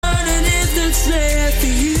what's there for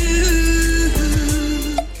you.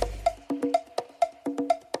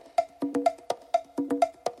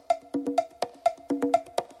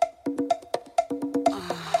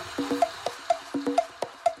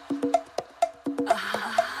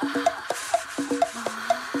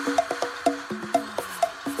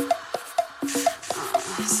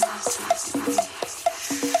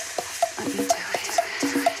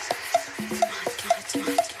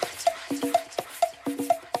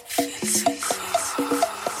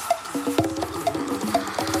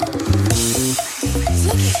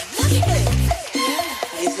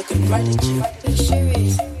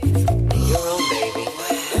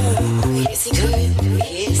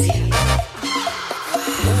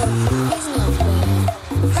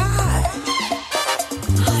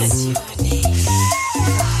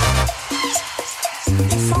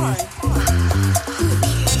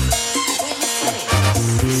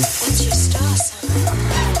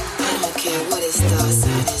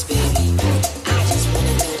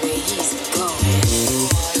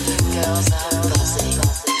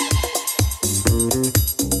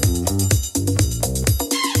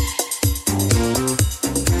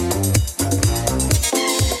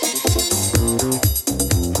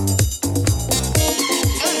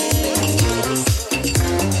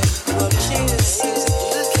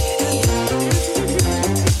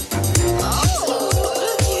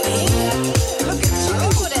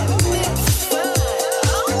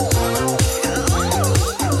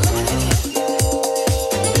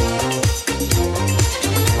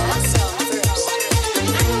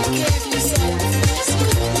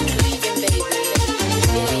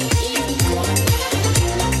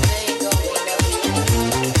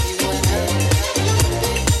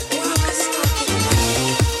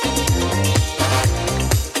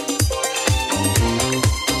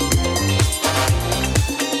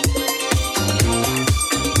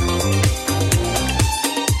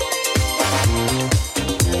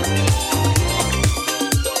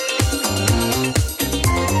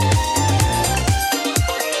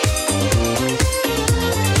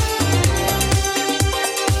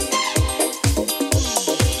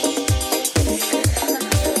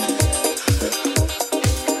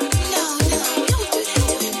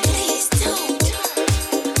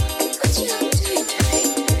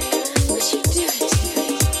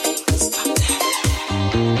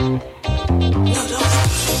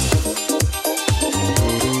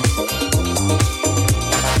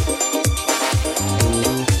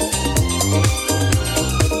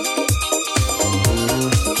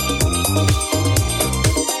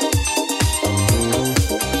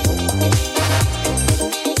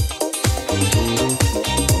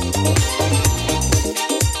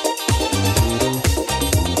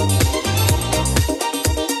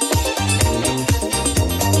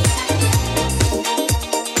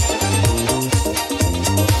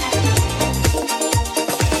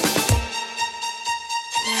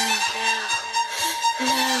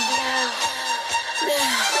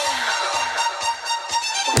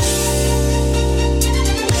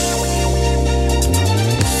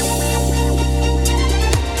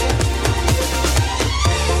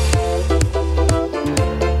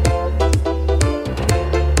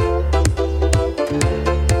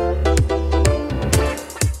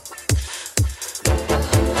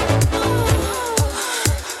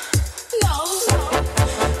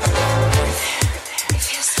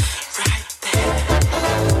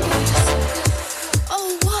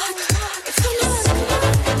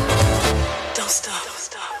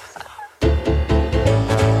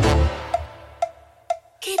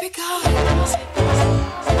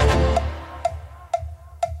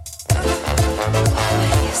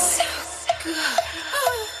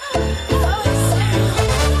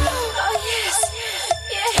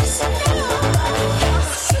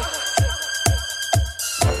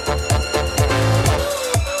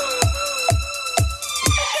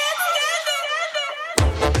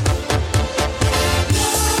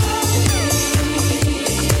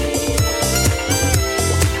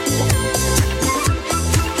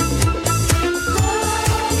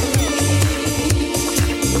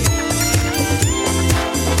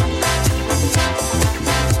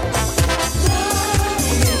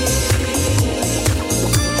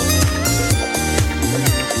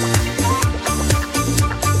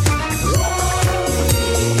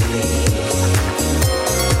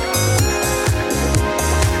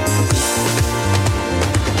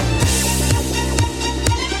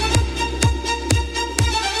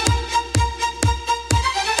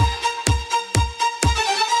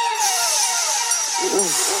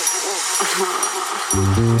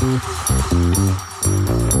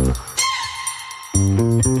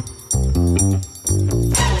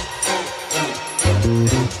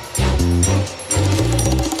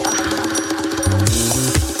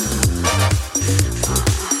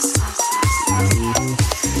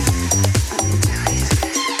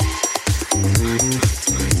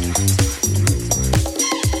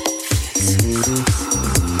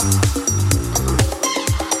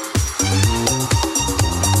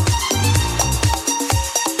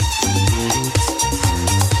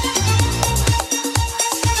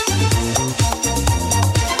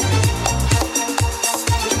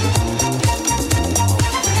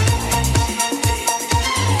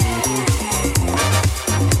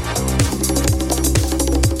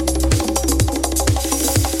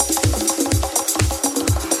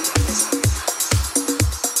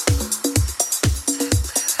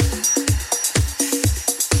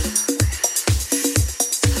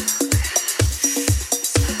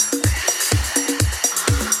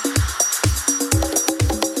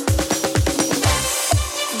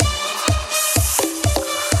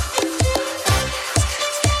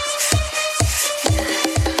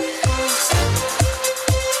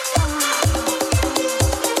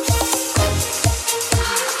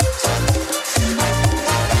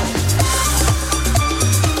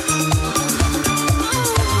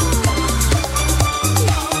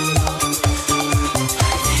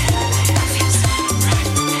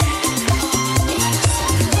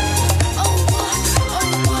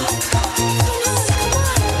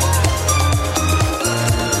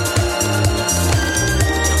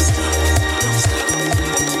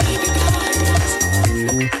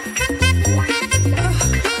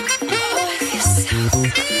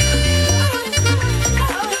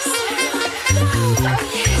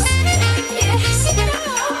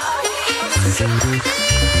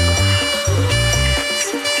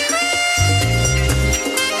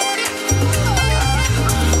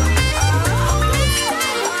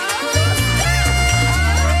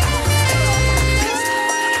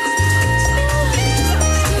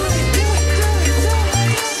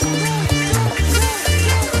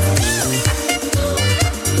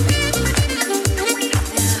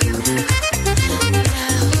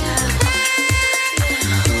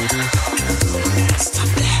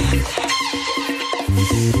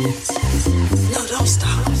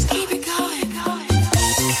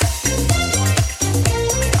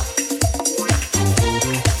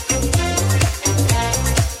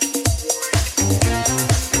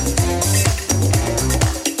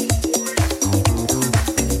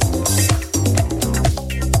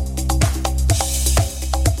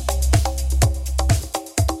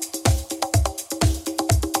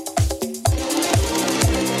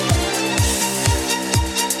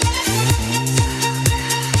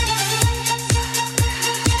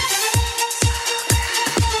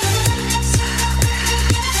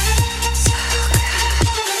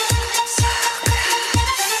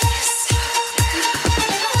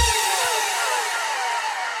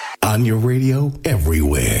 On your radio,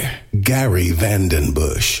 everywhere. Gary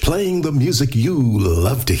Vandenbush, playing the music you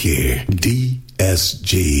love to hear.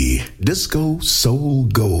 DSG, Disco Soul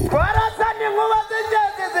Gold.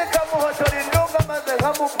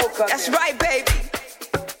 That's right, baby.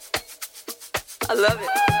 I love it.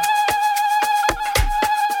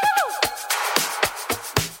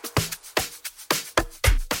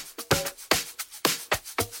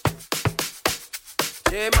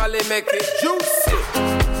 Yeah, Molly, make it juicy.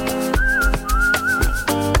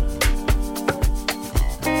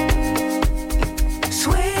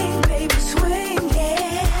 Swing, baby, swing,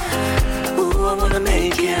 yeah. Ooh, I wanna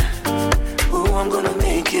make it. Ooh, I'm gonna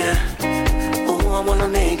make it. Ooh, I wanna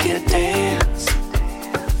make it dance.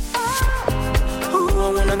 Ooh,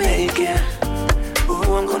 I wanna make it.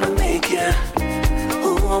 Ooh, I'm gonna make it.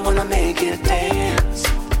 Ooh, I wanna make it dance.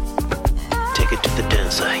 Take it to the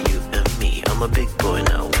dancer, you and me. I'm a big boy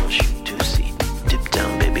now, want you to see. Dip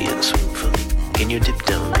down, baby, and swing for me. Can you dip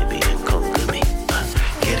down, baby, and conga me?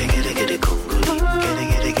 Get it, congoli.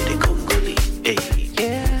 Get it, congoli. Hey.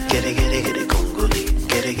 Get it, congoli.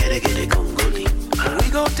 Get it, congoli. We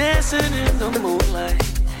go dancing in the moonlight.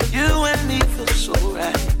 You and me feel so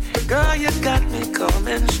right. Girl, you got me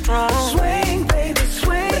coming strong. Swing, baby,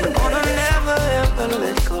 swing. Gonna never ever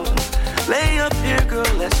let go. Lay up here,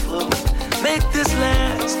 girl, let's flow. Make this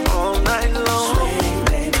last all night long. Swing,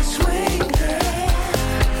 baby, swing,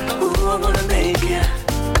 girl. Ooh, I wanna make it.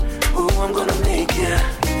 Ooh, I'm gonna make it.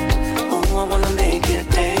 Ooh, I wanna make it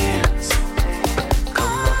dance. Come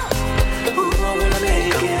on. Ooh, I wanna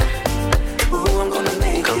make it. Ooh, I'm gonna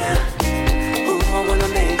make it. Ooh, I wanna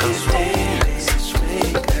make it dance.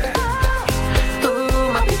 Swing, girl.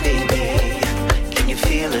 Ooh, my baby, can you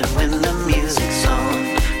feel it when the music's on?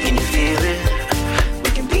 Can you feel it? We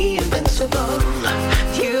can be invincible.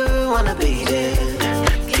 You wanna beat it?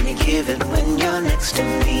 Can you give it when you're next to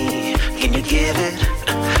me? Can you give it?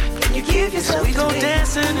 Can you give yourself we to go me?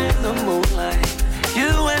 dancing in the moonlight. You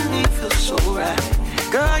and me feel so right.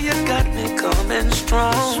 Girl, you got me coming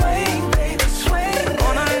strong. Swing, baby, swing.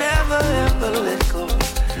 Gonna never ever let go.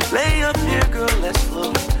 Lay up here, girl, let's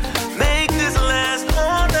flow. Make this last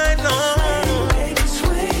all night long. Swing, baby,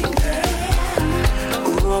 swing, girl.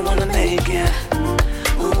 Ooh, I wanna make it.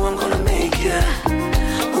 Ooh, I'm gonna make it.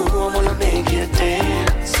 Ooh, I wanna make it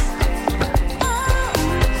dance.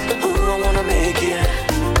 Ooh, I wanna make it.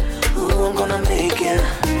 Ooh, I'm gonna make it.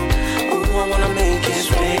 Ooh, I wanna make it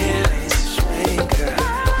dance. Swing, girl.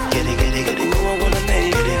 Get it. Ooh, I wanna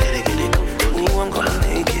make it. Ooh, I'm gonna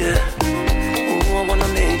make it. Ooh, I wanna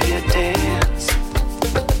make it dance.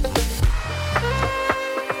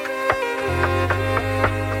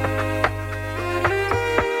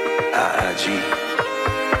 IIG,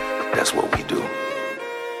 that's what we do.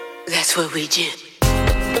 That's what we do.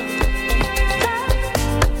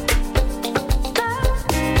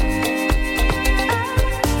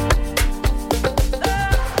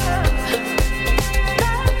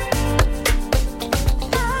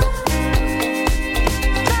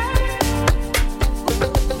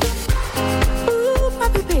 Ooh,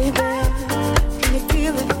 puppy baby, can you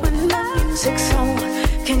feel it when the music's on?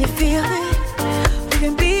 Can you feel it? We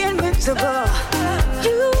can be invincible.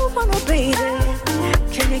 You wanna beat it?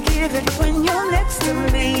 Can you give it when you're next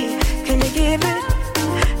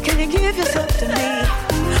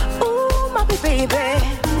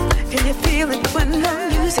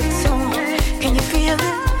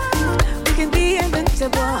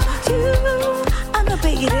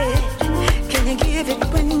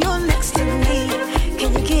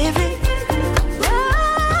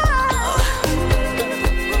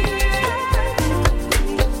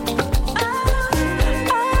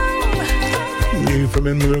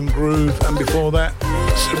Immigrant Groove, and before that,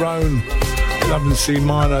 Cerrone, Love in C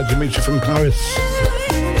Minor, Dimitri from Paris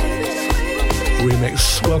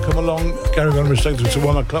remix. Welcome along, Gary Van Restricted to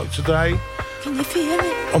 1 o'clock today. Can you feel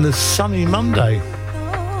it? On this sunny Monday.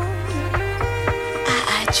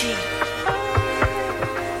 I-I-G.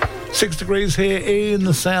 6 degrees here in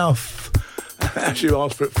the south. As you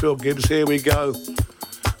asked for it, Phil Gibbs, here we go.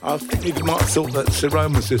 I think you might have thought that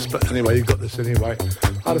Cerrone was this, but anyway, you got this anyway.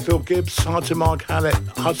 Hi to Phil Gibbs, hi to Mark Hallett,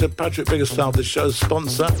 hi to Patrick Biggerstaff, the show's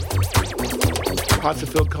sponsor. Hi to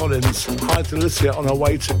Phil Collins, hi to Alicia on her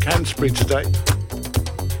way to Canterbury today.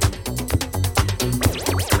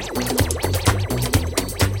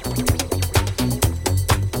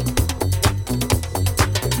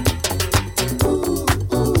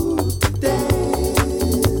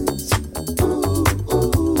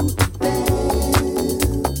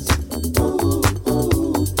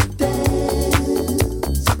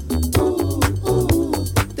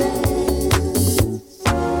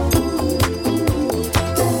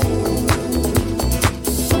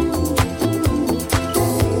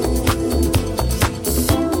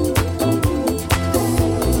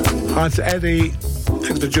 Hi to Eddie.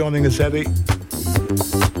 Thanks for joining us, Eddie.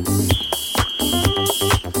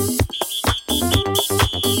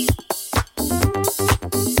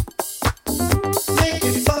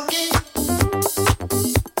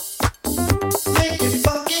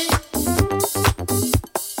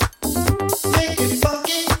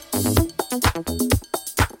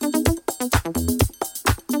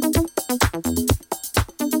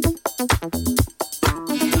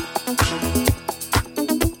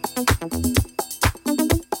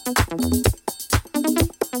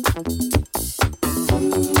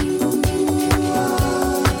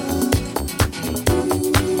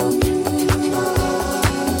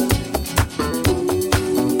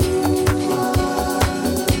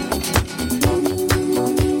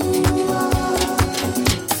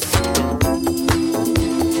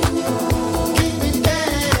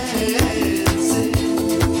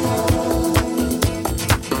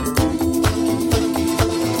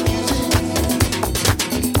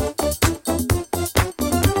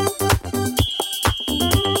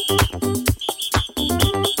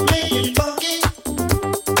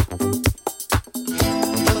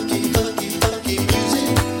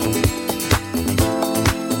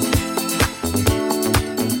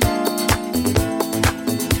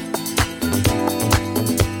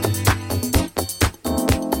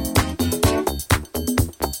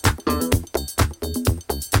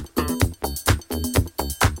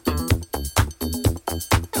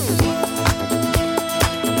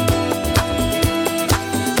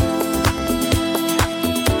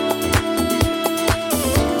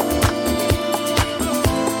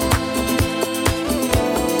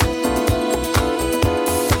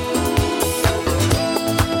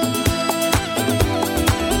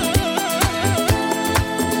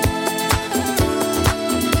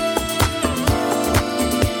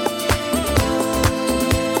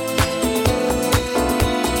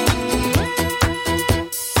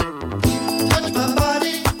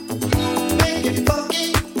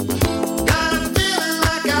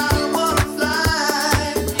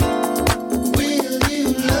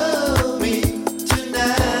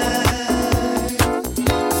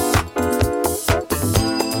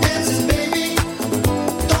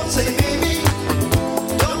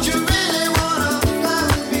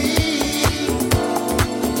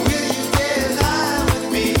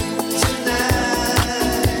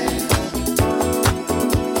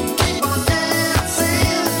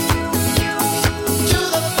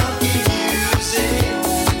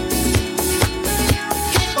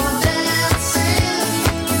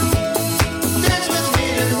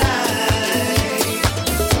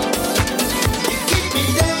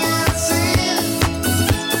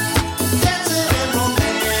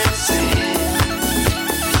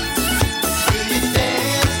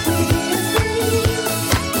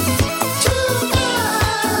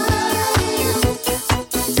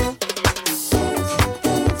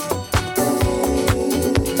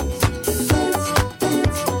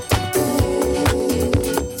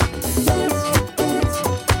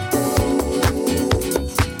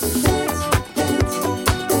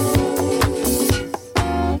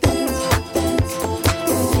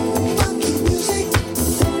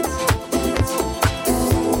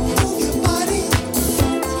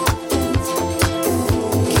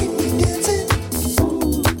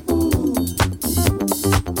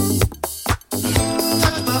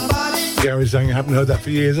 Gary's saying I haven't heard that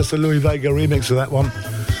for years. That's the Louis Vega remix of that one.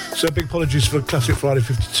 So big apologies for Classic Friday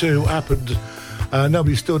 52. Happened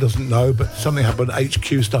Nobody still doesn't know, but something happened.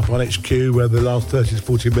 HQ stuff on HQ where the last 30 to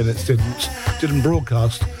 40 minutes didn't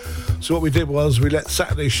broadcast. So what we did was we let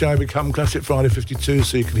Saturday's show become Classic Friday 52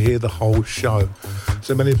 so you can hear the whole show.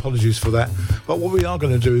 So many apologies for that. But what we are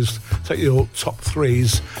going to do is take your top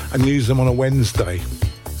threes and use them on a Wednesday.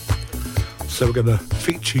 So we're going to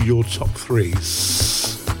feature your top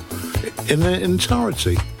threes in their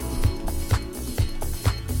entirety.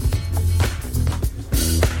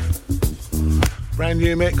 Brand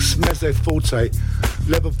new mix, Mezze Forte,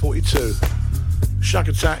 Level 42, Shack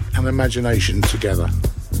Attack and Imagination together.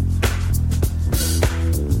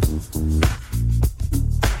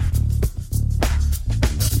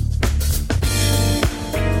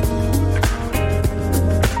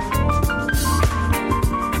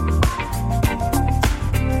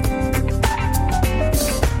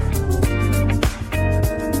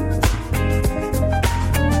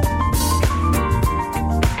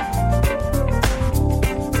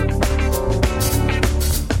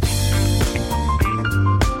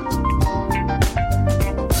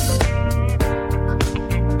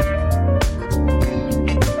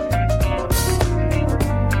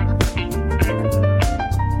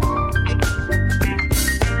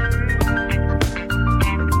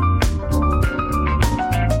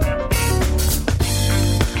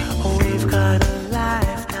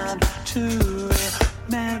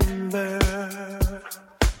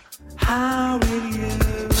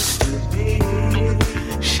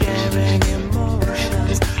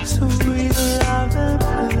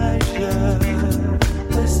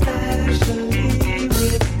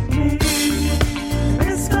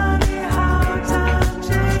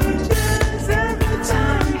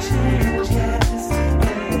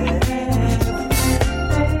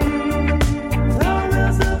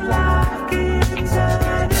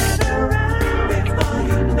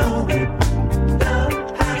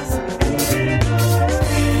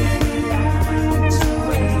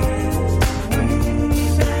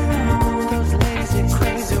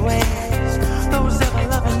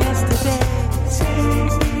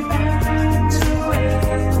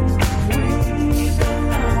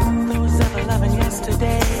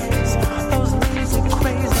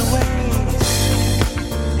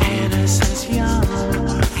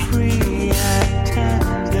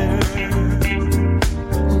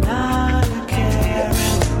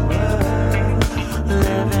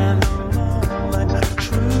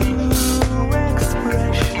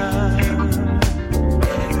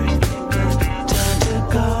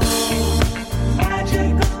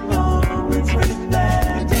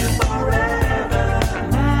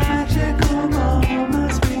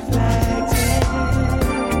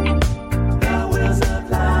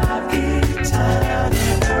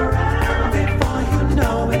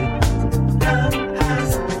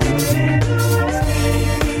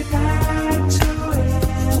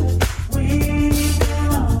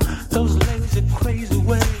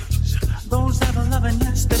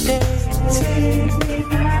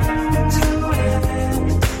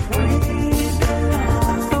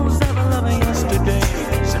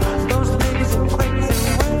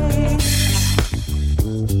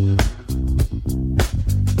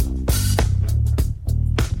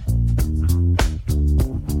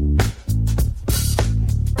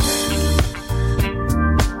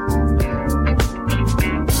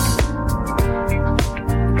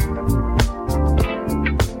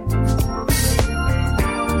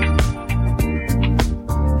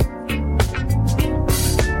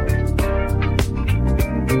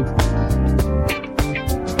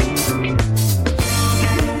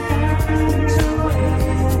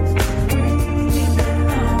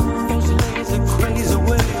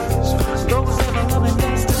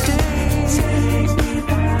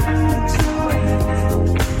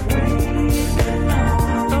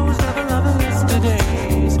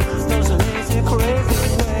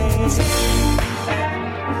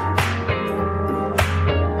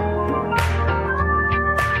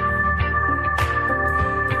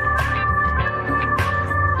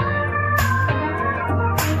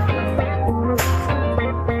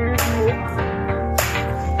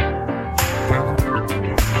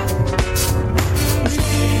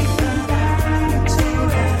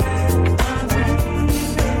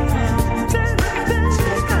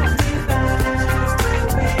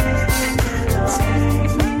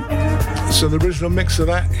 So the original mix of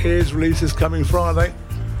that is released this coming Friday.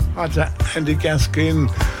 I had Andy Gaskin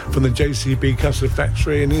from the JCB Custard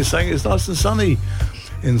Factory, and he's saying it's nice and sunny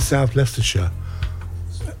in South Leicestershire.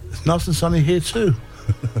 It's nice and sunny here too,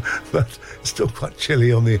 but it's still quite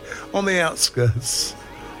chilly on the outskirts.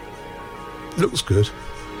 Looks good.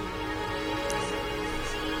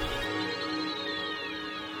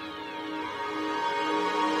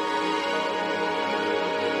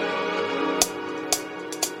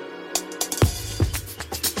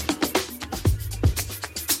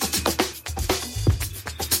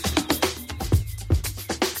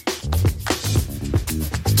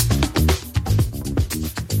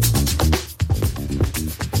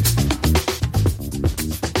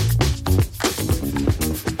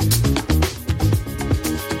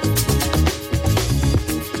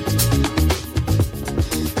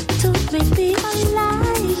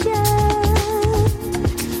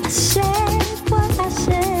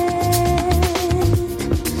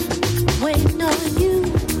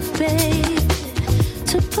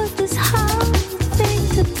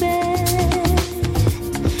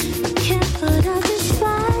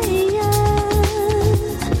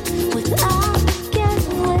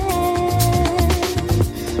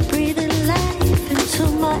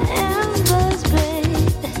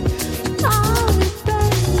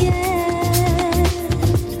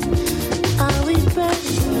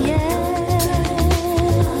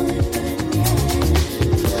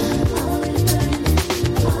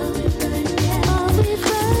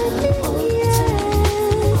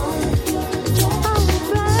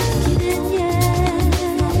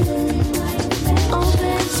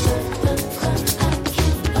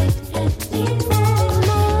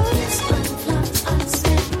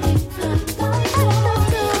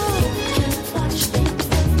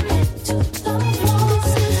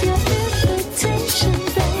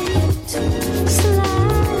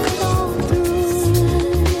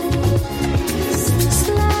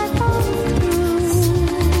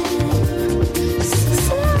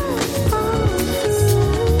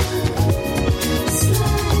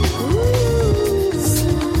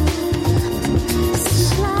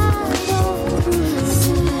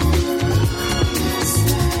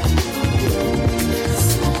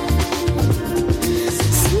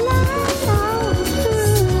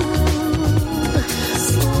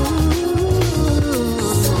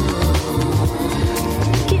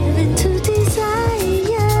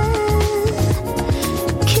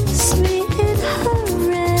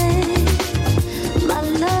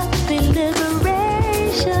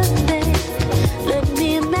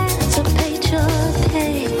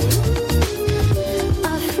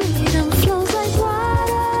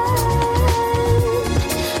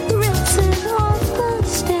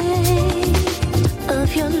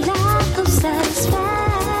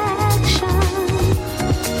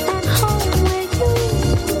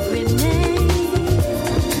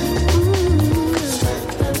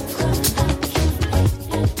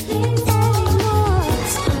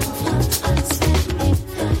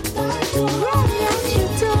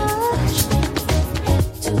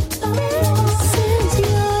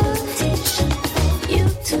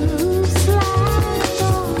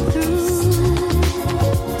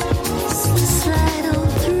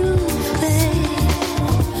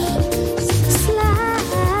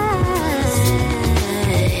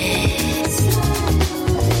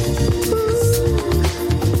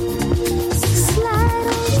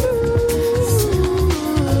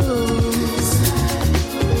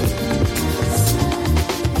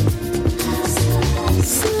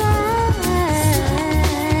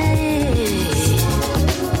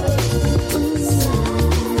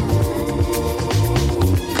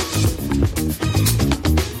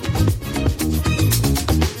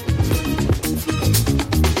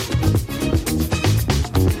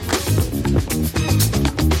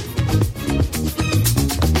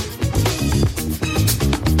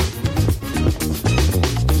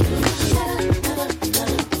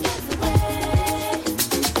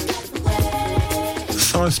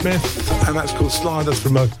 Hammersmith, and that's called Sliders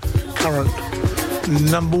from a current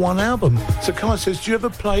 #1 album. So Kai says, do you ever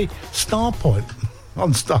play Starpoint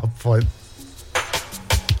on Starpoint?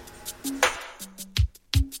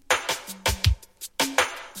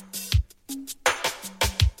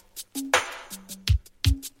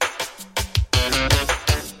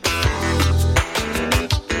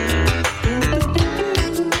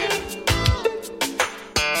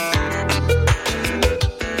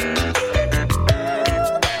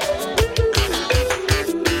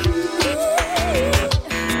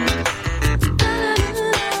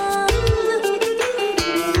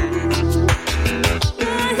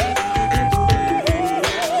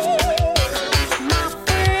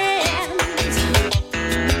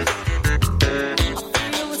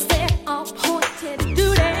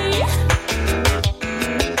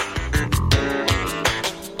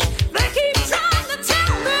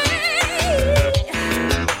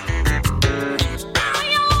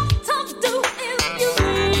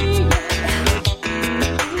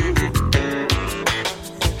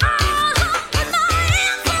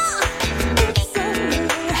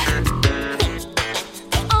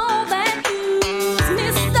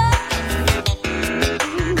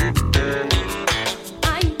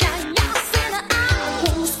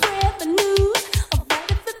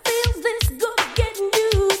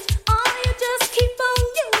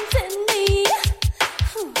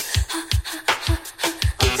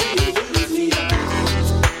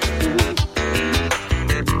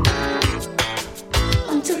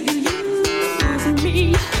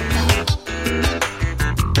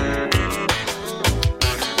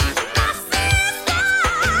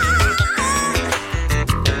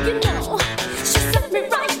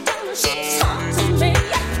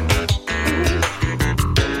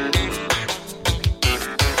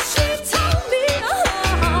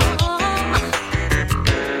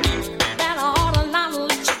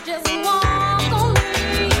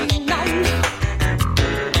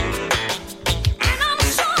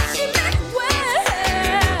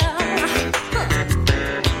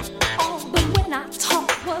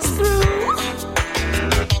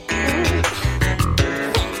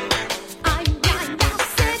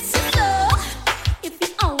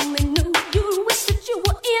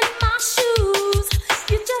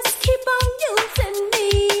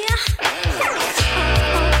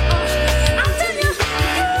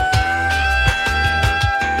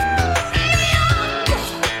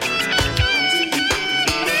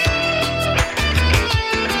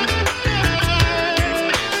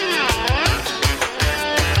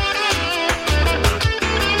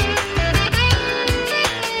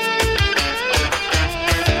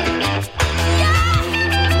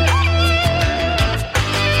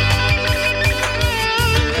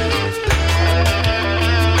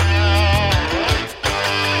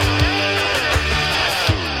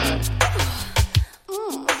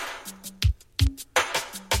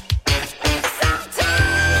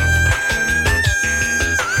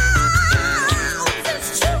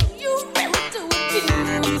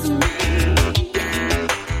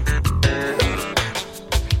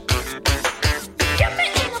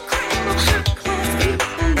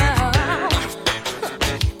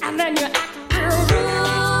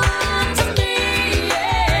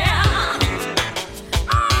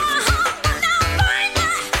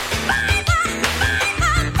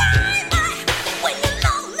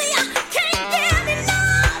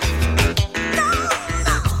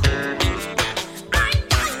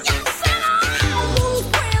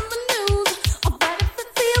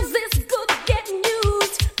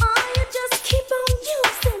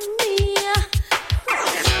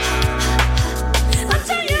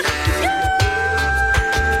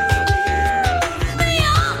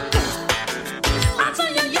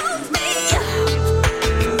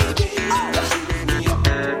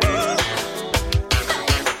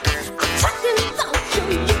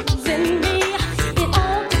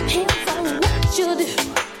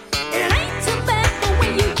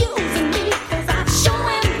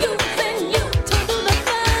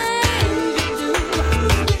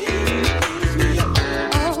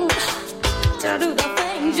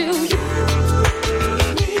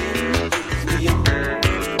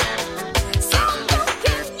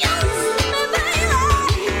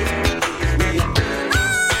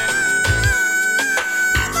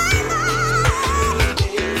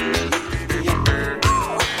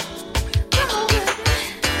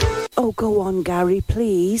 Go on, Gary,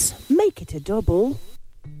 please. Make it a double.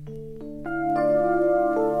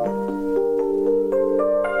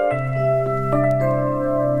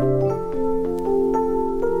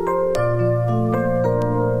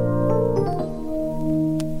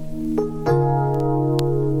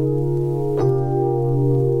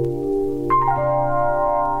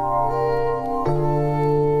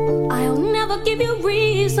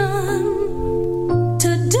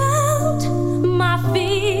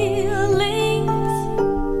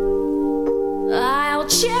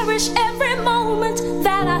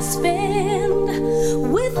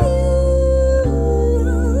 spend with you.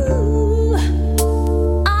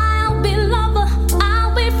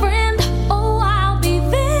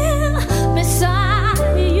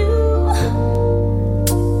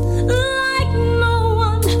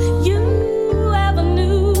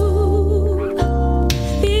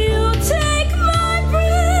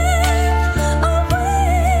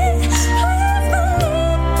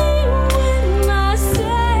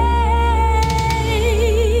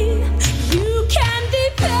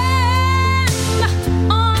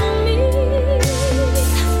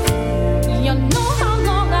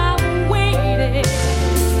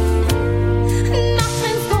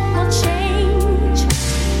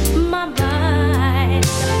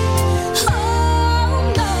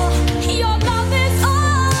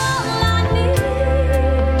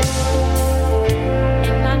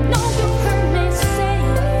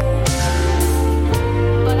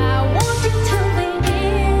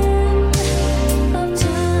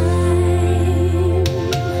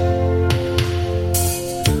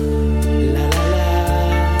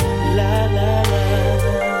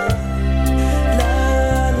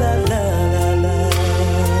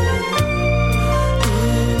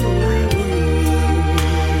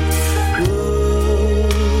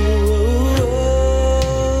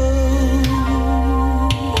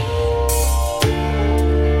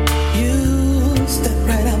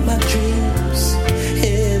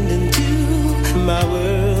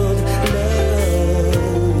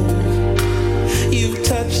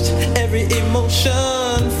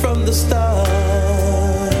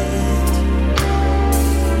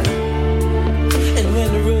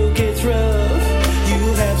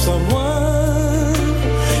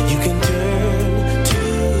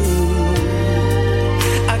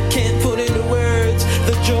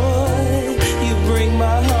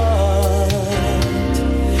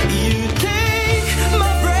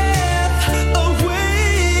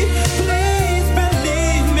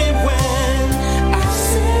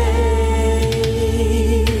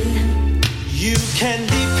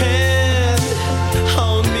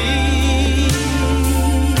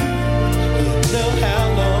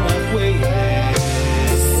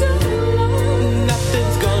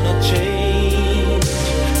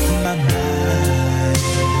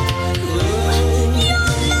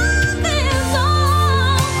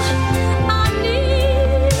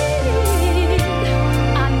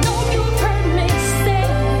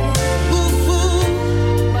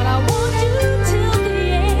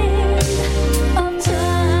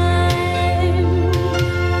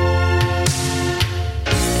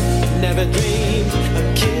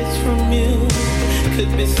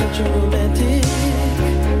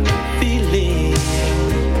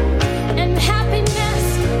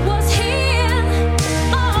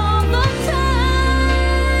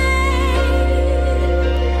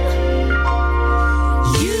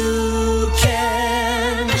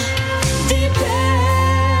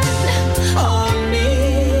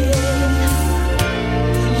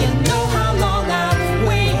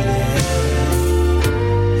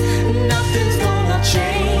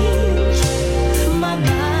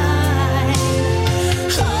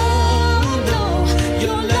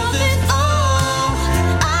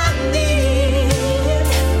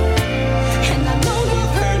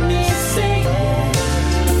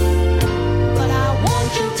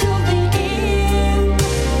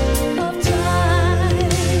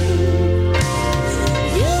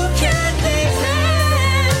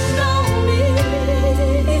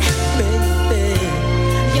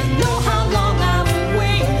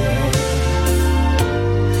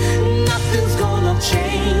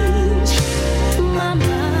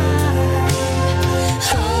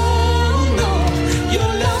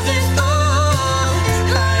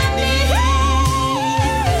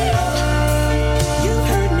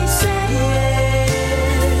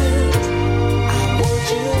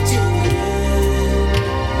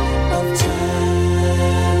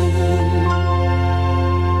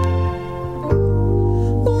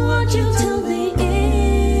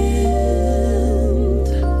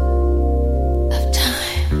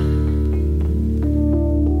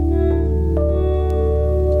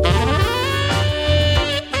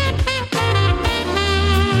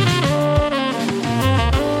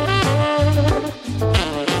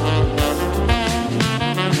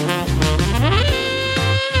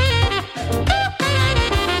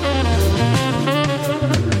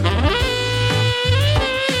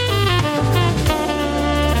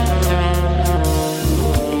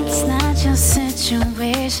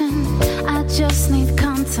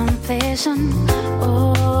 contemplation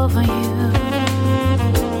over you.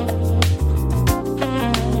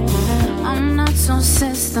 I'm not so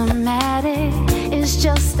systematic, it's It's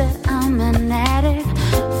just that I'm an addict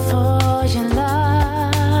for your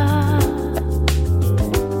love.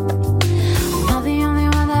 I'm not the only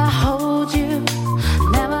one that holds you.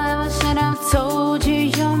 Never ever should have told you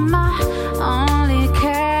you're my only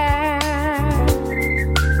care.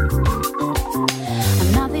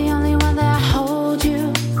 I'm not the only one that holds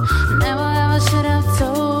you. Never ever should have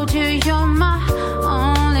told you you're my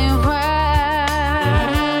only word.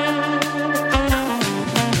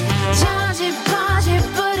 Charge it, pause it,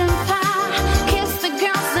 put 'em pie. Kiss the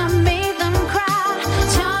girls and made them cry.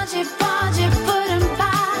 Charge it, pause it, put 'em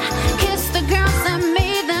pie. Kiss the girls and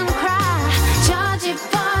made them cry. Charge it,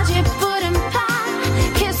 pause it, put 'em pie.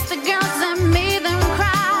 Kiss the girls and made them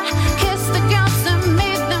cry. Kiss the girls and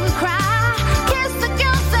made them cry. Kiss the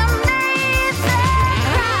girls and made them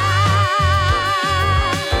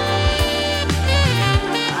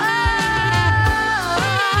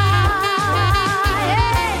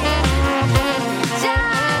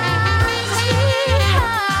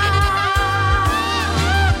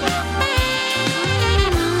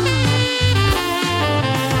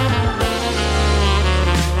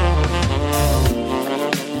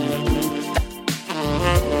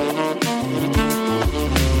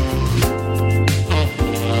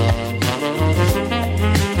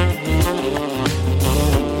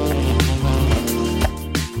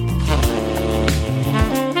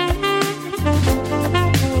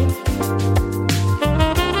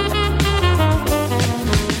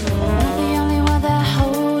the only one that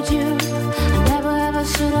holds you. I never ever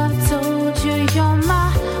should have told you you're my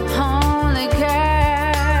only girl.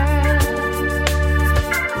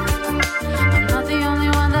 I'm not the only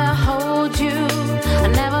one that holds you. I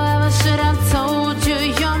never ever should have told you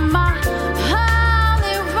you're my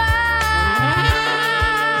only one.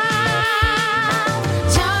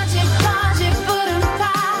 Charge it, pause it, put 'em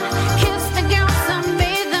pie. Kiss the girls and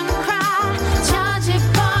made them cry. Charge it,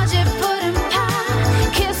 pause it, put 'em pie.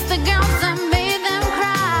 Kiss the girls and made them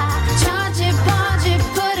cry. Charge it, pause it,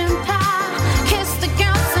 put 'em pie. Kiss the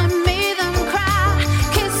girls and made them cry.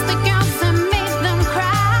 Kiss the girls and made them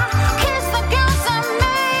cry. Kiss the girls and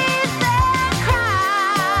made them cry.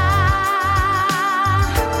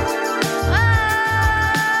 Oh,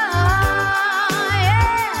 yeah.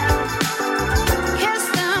 Kiss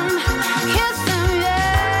them,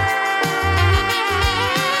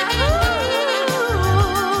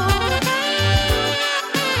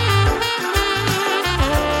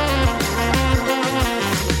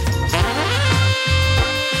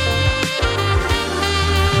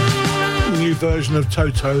 New version of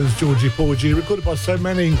Toto's Georgie Porgy, recorded by so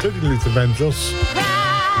many, including Luther Vandross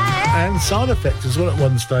and Side Effect as well at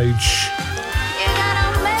one stage.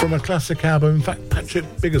 From a classic album, in fact, Patrick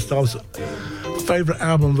Biggerstaff's favourite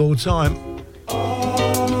album of all time.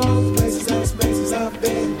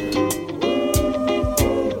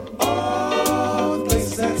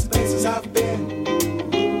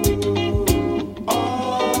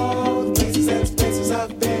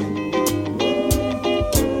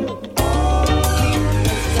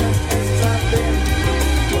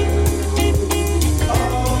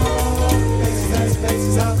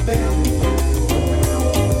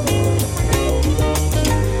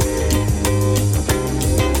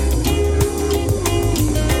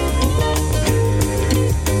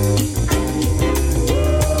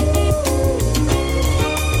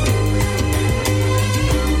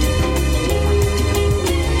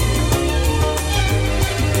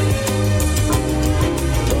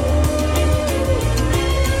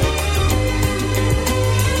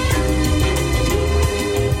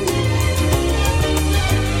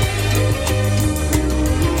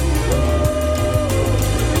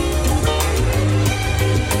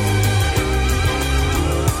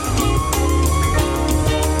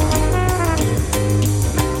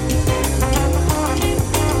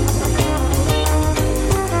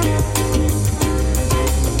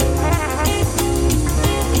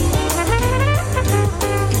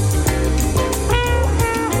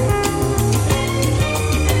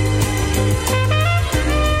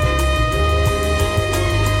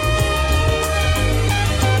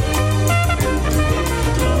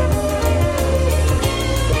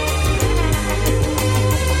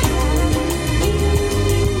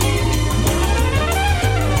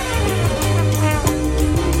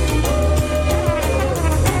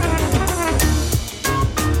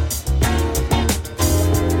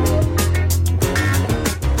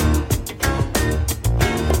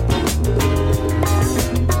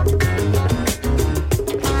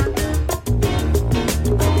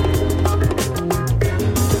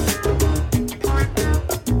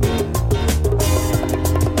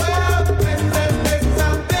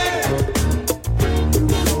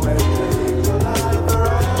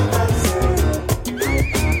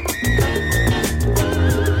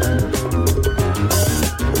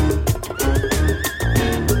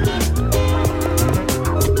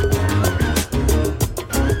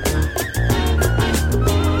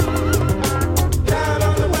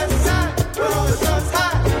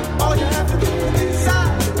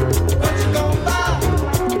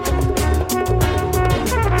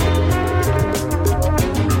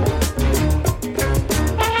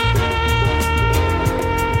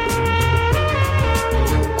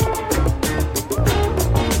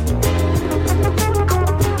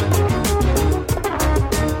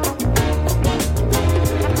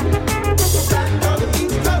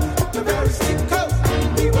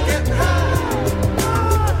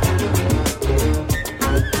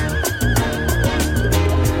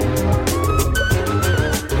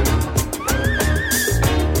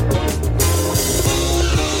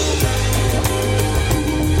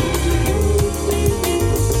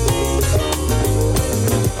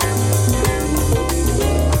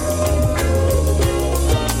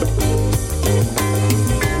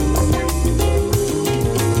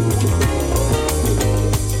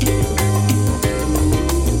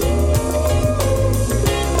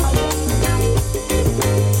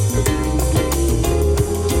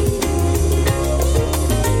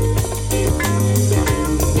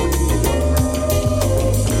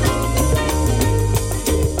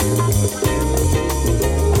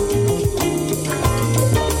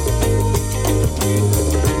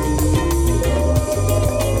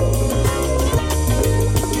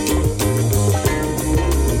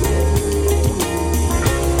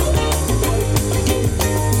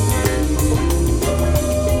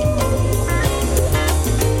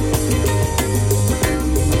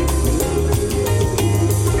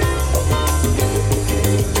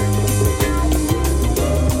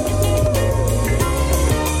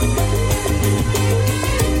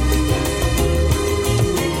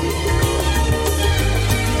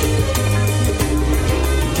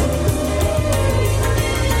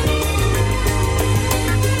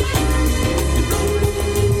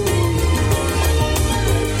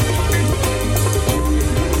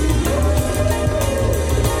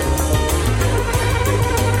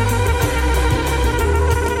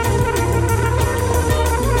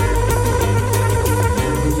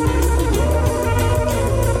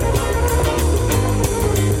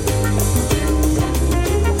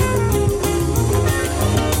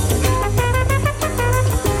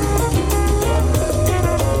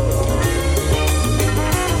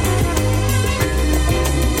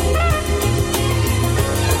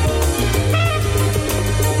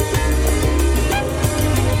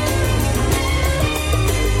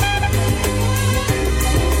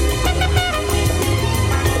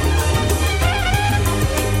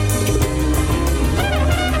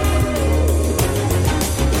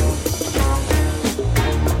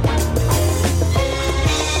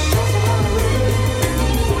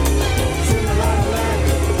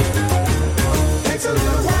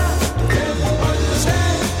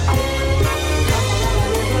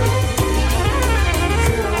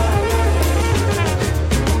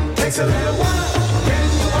 Takes a little while,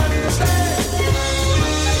 can you understand?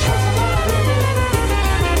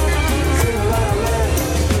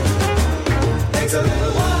 Takes a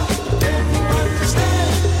little while, can you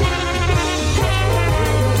understand?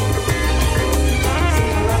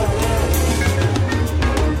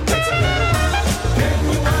 Takes a little while, can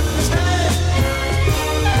you understand?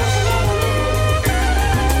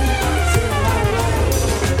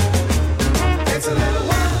 Takes a little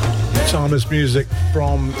while. Timeless music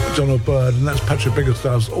from Donald Byrd, and that's Patrick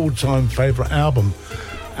Bigglesdale's all-time favourite album.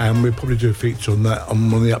 And we'll probably do a feature on that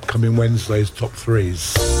on one of the upcoming Wednesday's top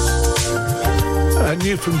threes.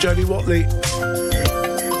 New from Jodie Watley.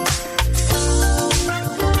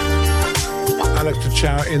 Alex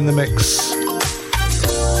Chow in the mix.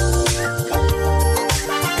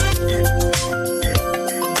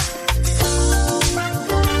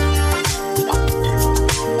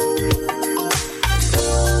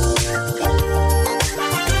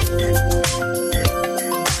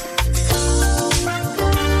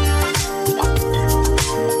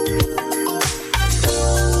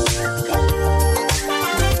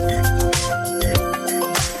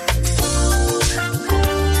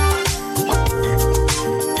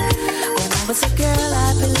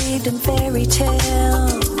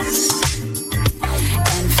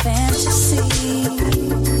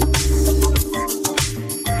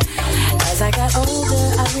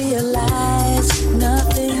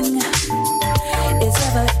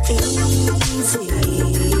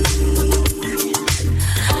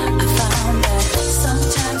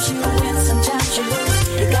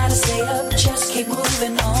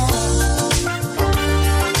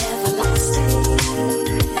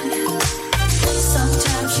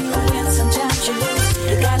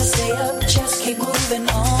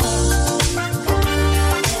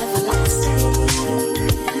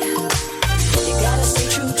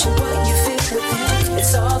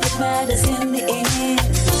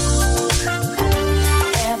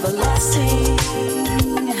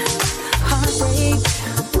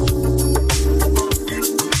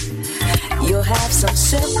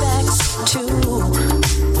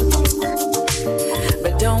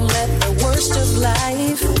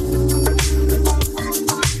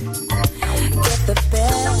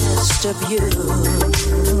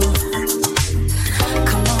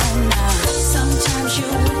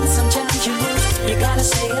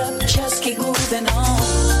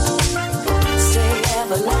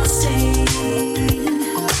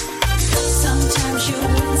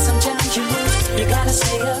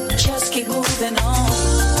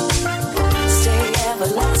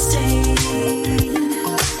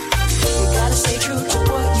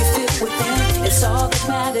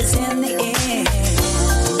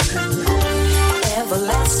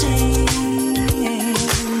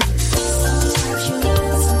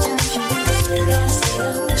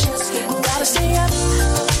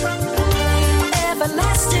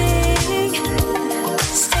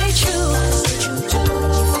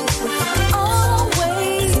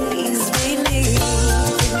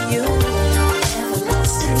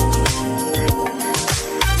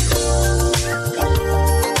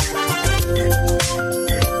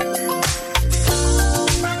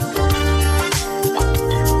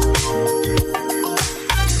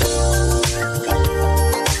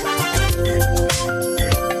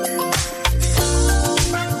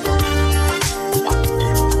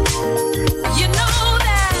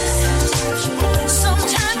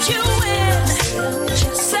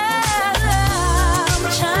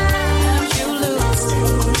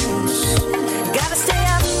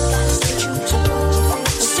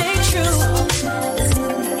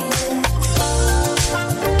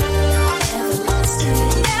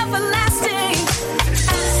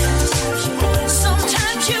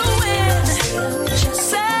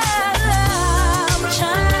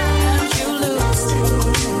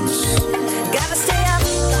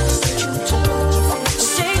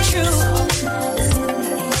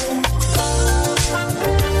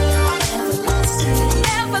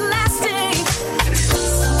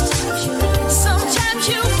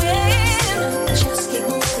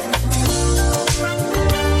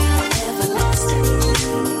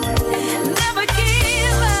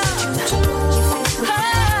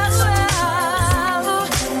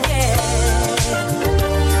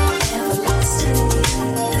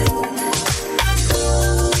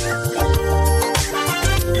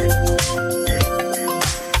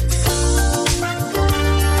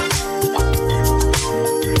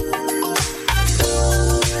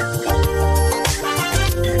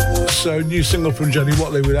 So, new single from Jodie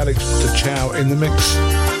Watley with Alex Chow in the mix.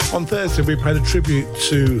 On Thursday, we paid a tribute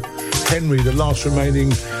to Henry, the last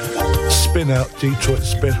remaining Spinner, Detroit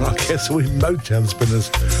Spinner, I guess, or even Motown Spinners.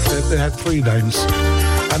 They had three names.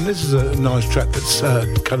 And this is a nice track that's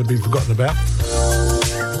kind of been forgotten about.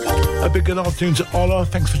 A big good afternoon to Ola.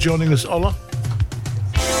 Thanks for joining us, Ola.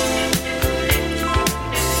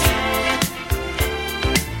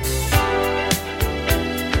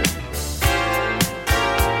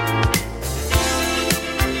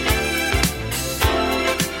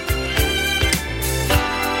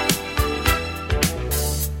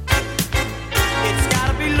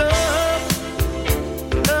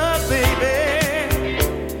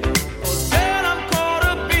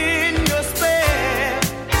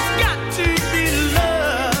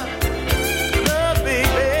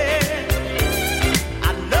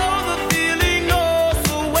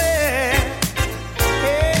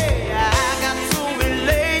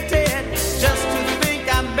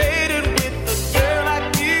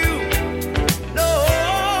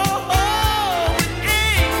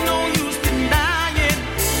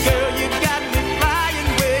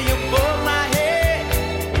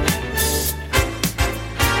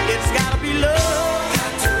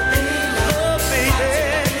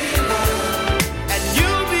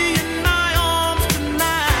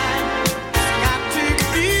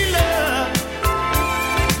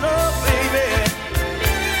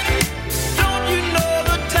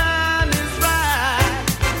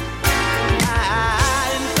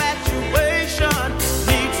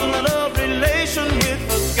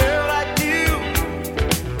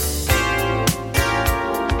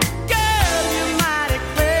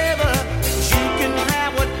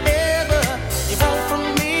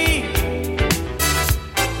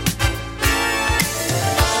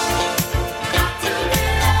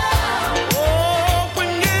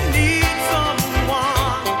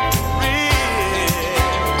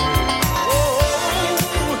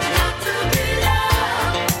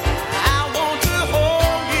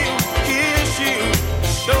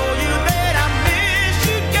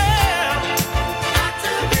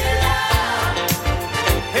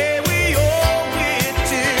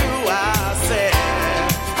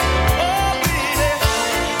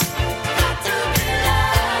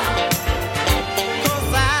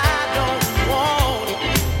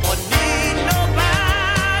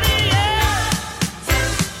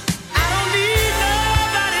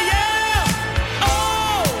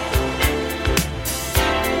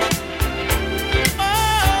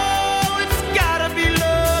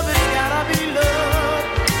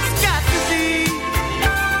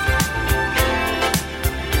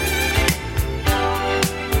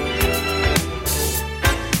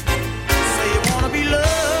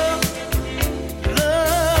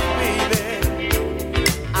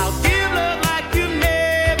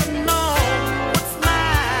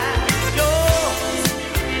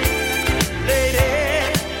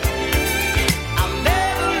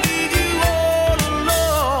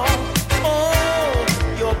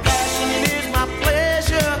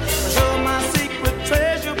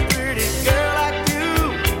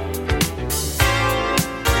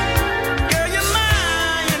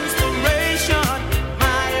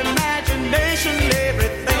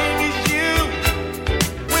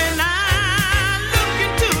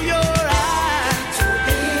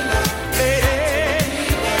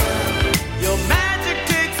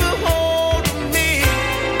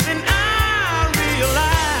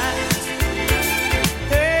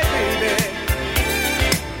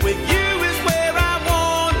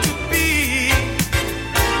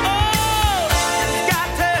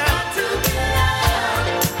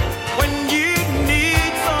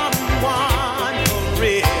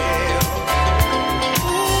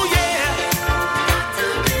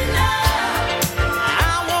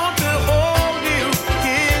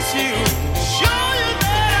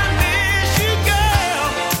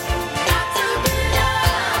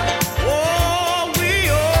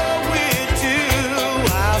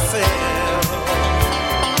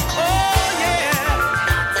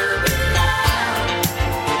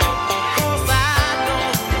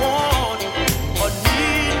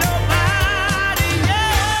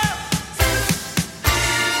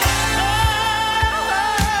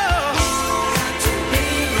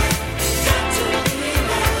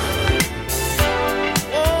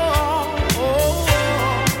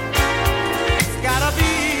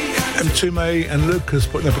 Tume and Lucas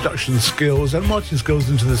putting their production skills and marching skills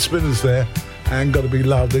into the Spinners there, and Gotta Be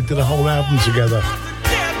Loved. They did a whole album together.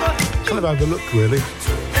 Kind of overlooked, really.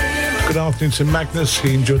 Good afternoon to Magnus.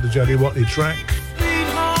 He enjoyed the Jody Watley track.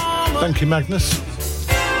 Thank you, Magnus.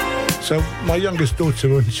 So my youngest daughter,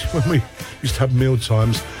 when we used to have meal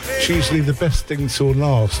times, she used to leave the best thing till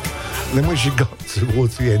last. And then when she got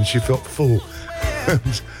towards the end, she felt full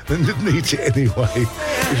and didn't eat it anyway.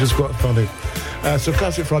 which is quite funny. So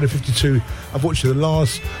Classic Friday 52, unfortunately the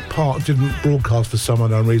last part didn't broadcast for some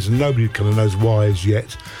unknown reason. Nobody kind of knows why as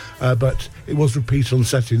yet, but it was repeated on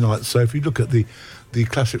Saturday night. So if you look at the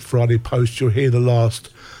Classic Friday post, you'll hear the last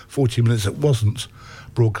 40 minutes that wasn't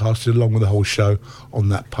broadcasted along with the whole show on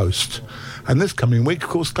that post. And this coming week, of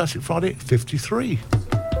course, Classic Friday 53.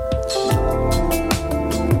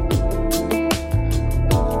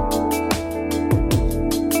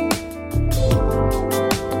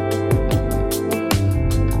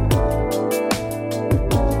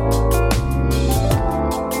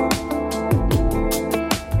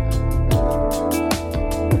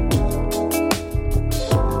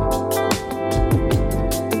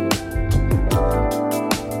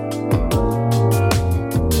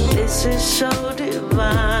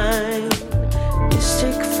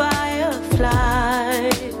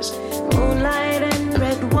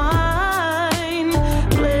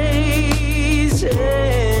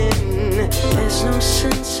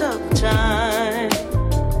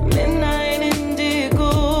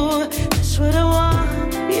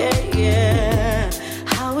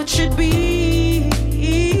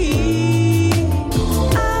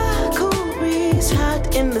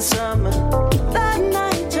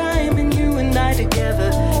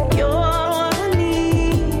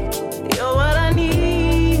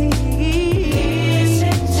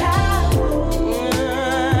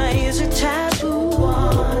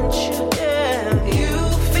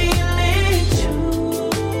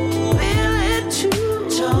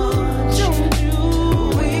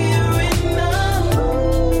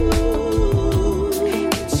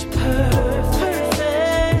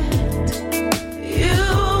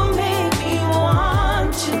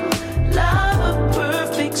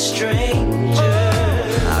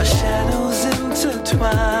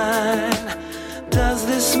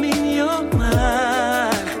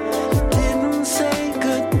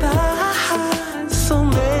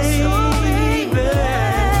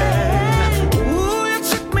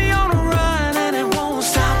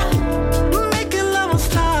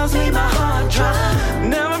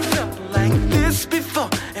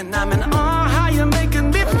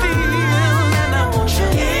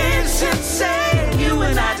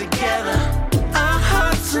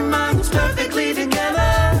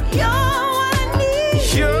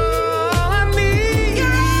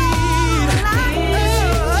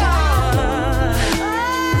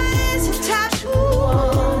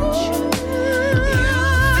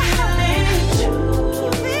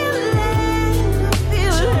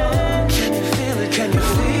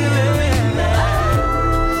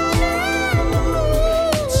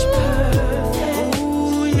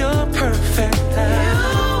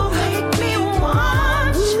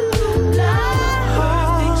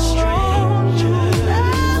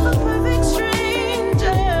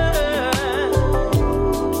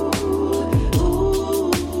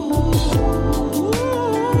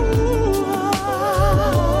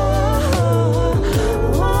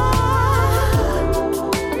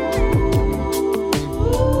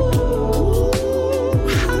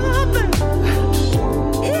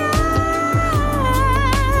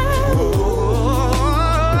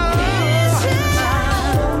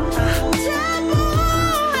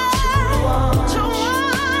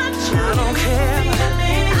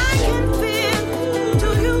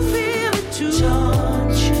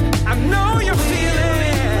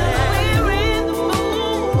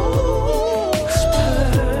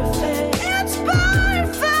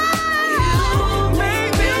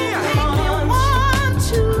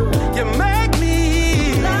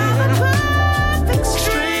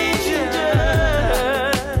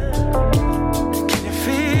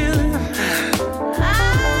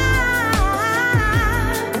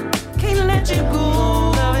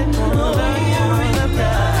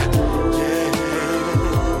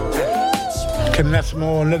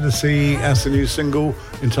 More Legacy as the new single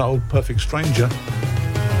entitled Perfect Stranger.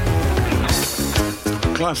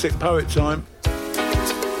 Classic poet time.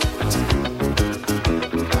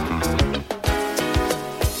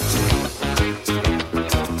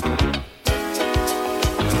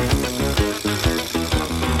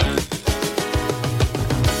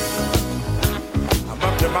 I'm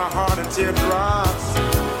up to my heart in teardrops,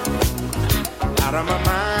 out of my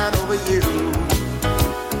mind over you.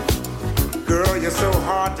 Girl, you're so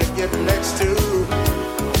hard to get next to.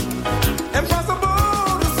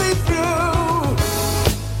 Impossible to see through.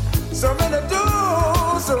 So many do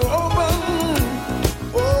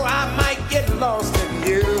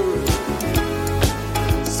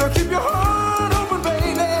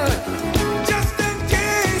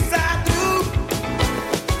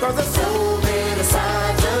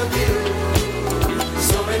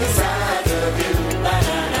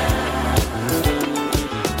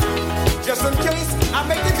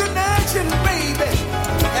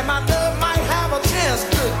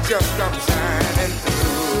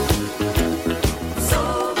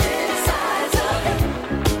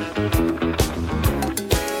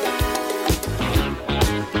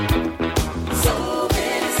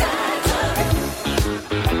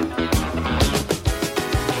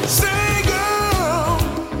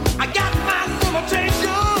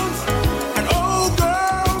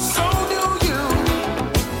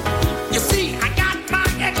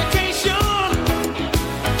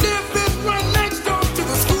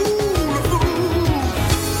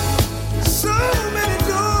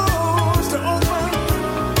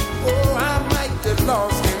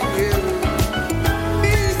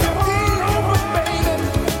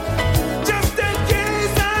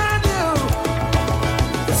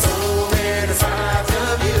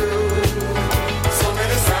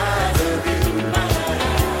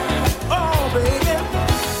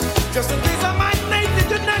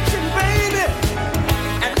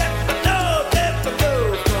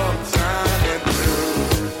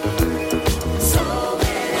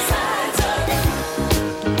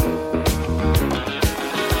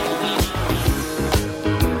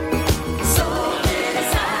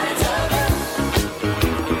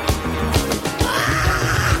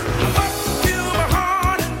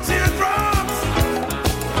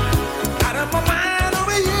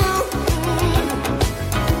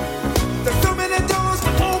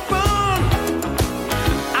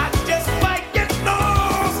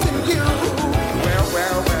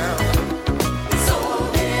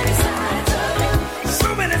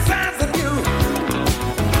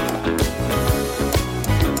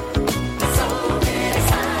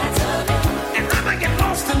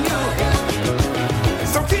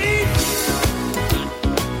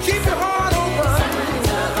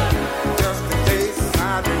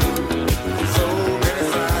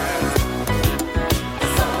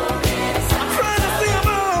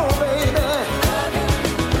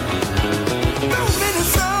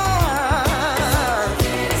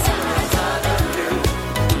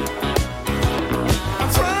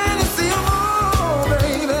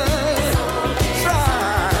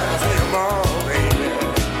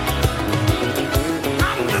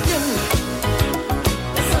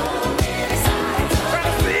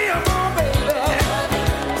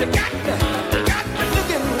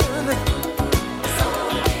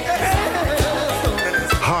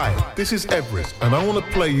this is Everest, and I want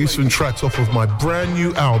to play you some tracks off of my brand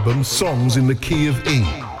new album, Songs in the Key of E.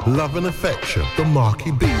 Love and Affection, the Marky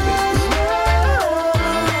B mix.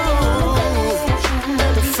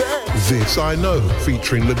 This I Know,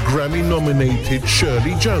 featuring the Grammy-nominated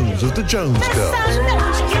Shirley Jones of the Jones Girls.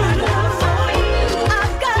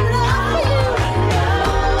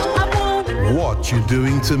 What You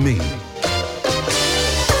Doing to Me.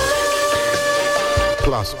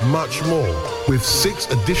 Plus much more, with 6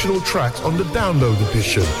 additional tracks on the download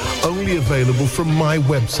edition, only available from my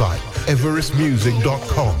website,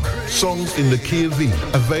 everestmusic.com. Songs in the Key of E,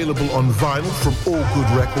 available on vinyl from all good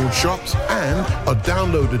record shops, and a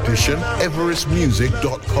download edition,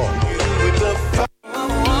 everestmusic.com.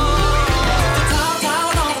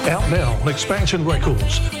 Out now on Expansion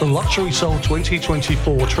Records, the Luxury Soul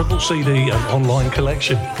 2024 triple CD and online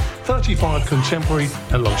collection. 35 contemporary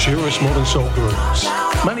and luxurious modern soul grooves.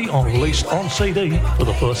 Many are released on CD for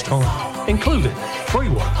the first time, including Free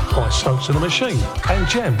One by Stokes and the Machine and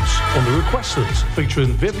Gems on the Requesters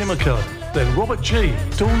featuring Vivian McKay, then Robert G,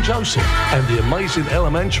 Dawn Joseph and The Amazing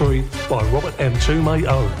Elementary by Robert M.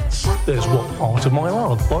 Toomey-O. There's What Part of My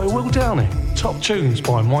Love by Will Downing, Top Tunes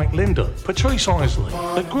by Mike Linder, Patrice Isley,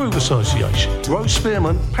 The Groove Association, Rose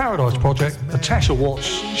Spearman, Paradise Project, Natasha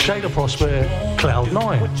Watts, Shada Prosper,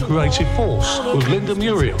 Cloud9, Creative Force with Linda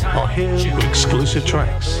Muriel are here with exclusive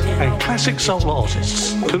tracks, and classic soul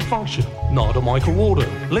artists Confunction, Nada Michael Warden,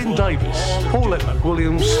 Lynn Davis, Paulette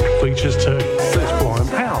McWilliams features too. There's Brian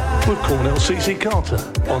Powell with Cornell CC Carter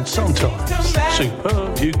on Sometimes,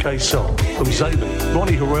 superb UK soul from Zabin,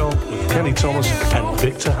 Ronnie Harrell with Kenny Thomas and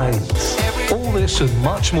Victor Haynes. All this and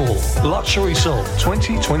much more. Luxury Soul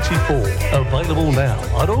 2024. Available now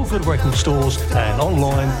at all good record stores and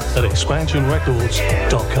online at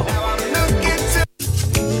expansionrecords.com.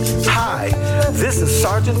 Hi, this is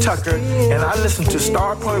Sergeant Tucker, and I listen to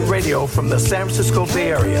Starpoint Radio from the San Francisco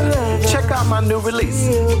Bay Area. Check out my new release,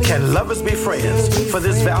 Can Lovers Be Friends? For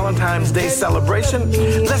this Valentine's Day celebration,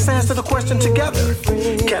 let's answer the question together.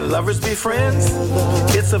 Can lovers be friends?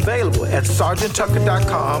 It's available at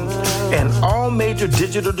sergeanttucker.com and all major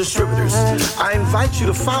digital distributors. I invite you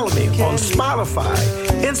to follow me on Spotify,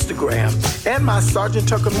 Instagram, and my Sergeant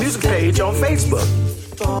Tucker music page on Facebook.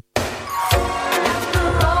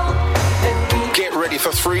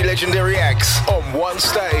 For 3 legendary acts on one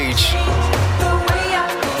stage.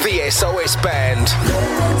 The SOS Band.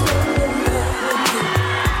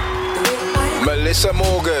 Melissa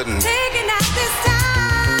Morgan.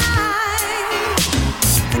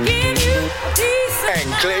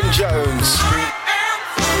 And Glenn Jones.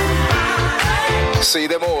 See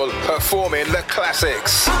them all performing the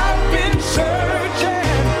classics.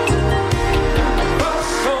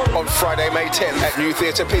 On Friday, May 10th at New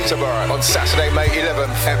Theatre Peterborough, on Saturday, May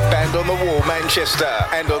 11th at Band on the Wall, Manchester,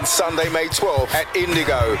 and on Sunday, May 12th at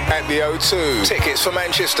Indigo at the O2. Tickets for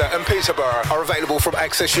Manchester and Peterborough are available from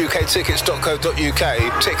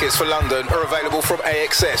accessuktickets.co.uk. Tickets for London are available from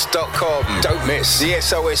AXS.com. Don't miss the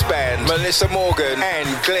SOS Band, Melissa Morgan and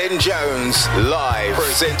Glenn Jones, live,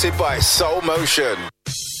 presented by Soul Motion.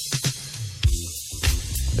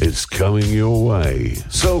 It's coming your way.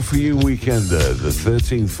 Soul For You Weekender, the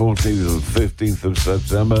 13th, 14th and 15th of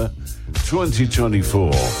September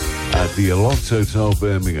 2024 at the Aloft Hotel,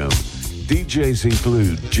 Birmingham. DJs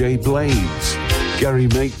include Jay Blades, Gary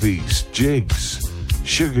Makepeace, Jigs,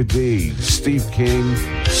 Sugar D, Steve King,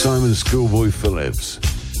 Simon Schoolboy Phillips.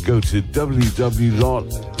 Go to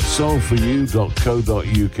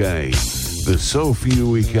www.soulforyou.co.uk. The Soul For You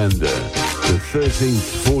Weekender, the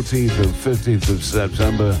 13th, 14th and 15th of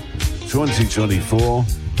September 2024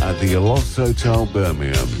 at the Aloft Hotel,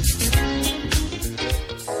 Birmingham.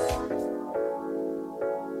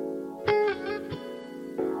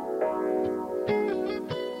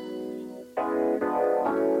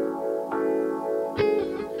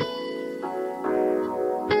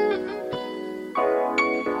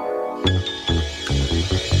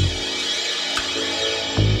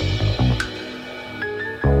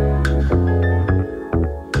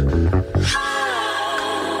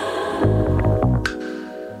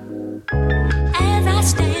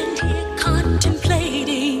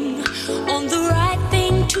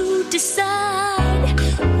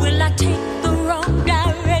 Strong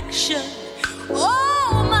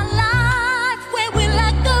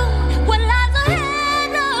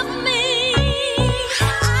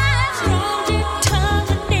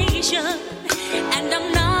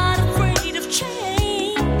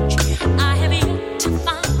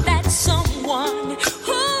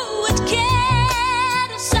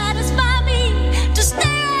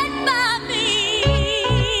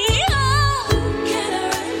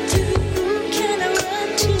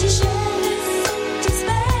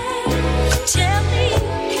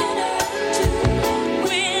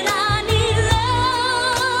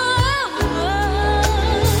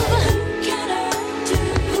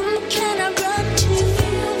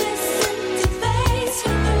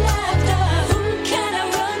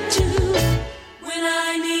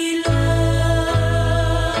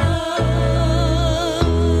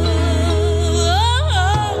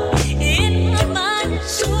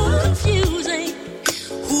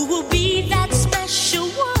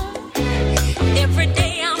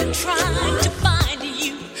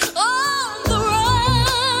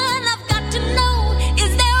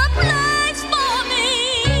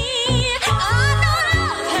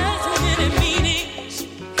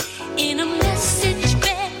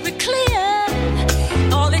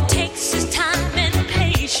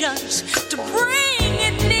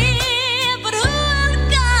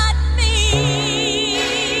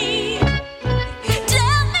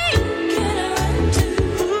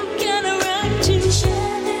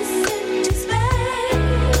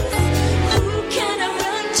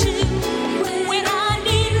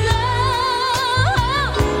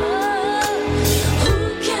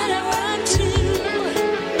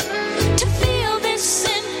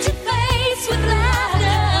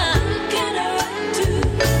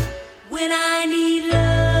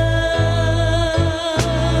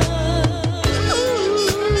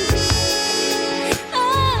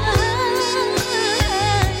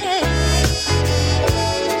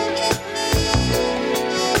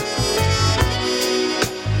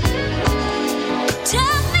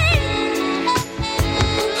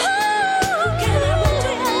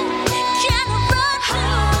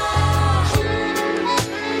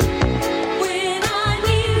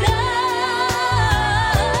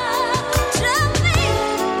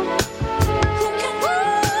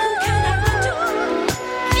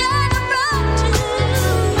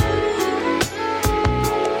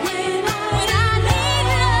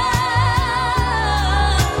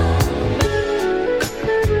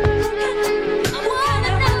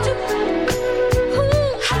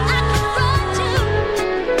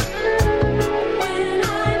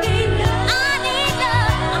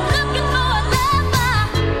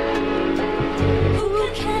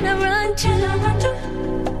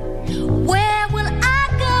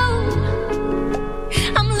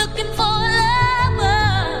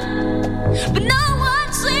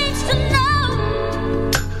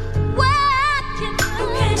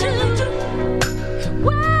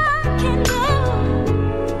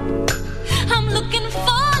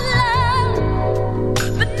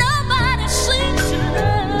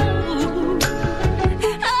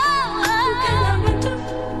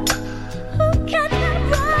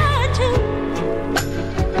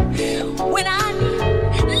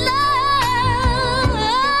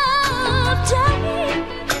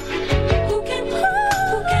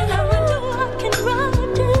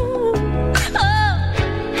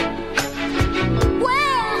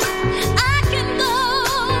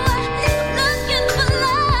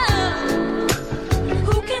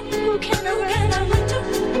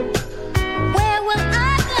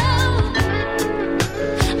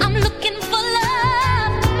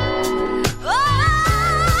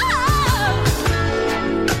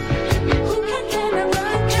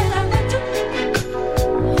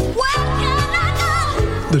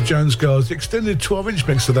The Jones Girls, the extended 12-inch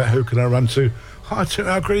mix of that. Who can I run to? Hi to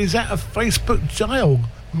Al Green. He's out of Facebook jail.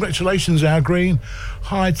 Congratulations, Al Green.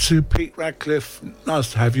 Hi to Pete Radcliffe.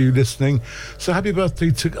 Nice to have you listening. So happy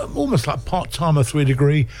birthday to almost like part-timer 3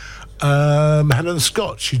 Degree. Helen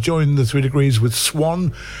Scott. She joined the 3 Degrees with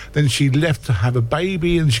Swan. Then she left to have a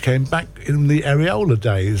baby and she came back in the Areola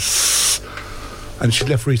days. And she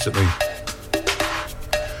left recently.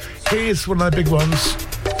 Here's one of the big ones.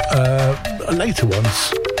 Later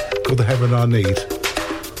ones. Called The Heaven I Need.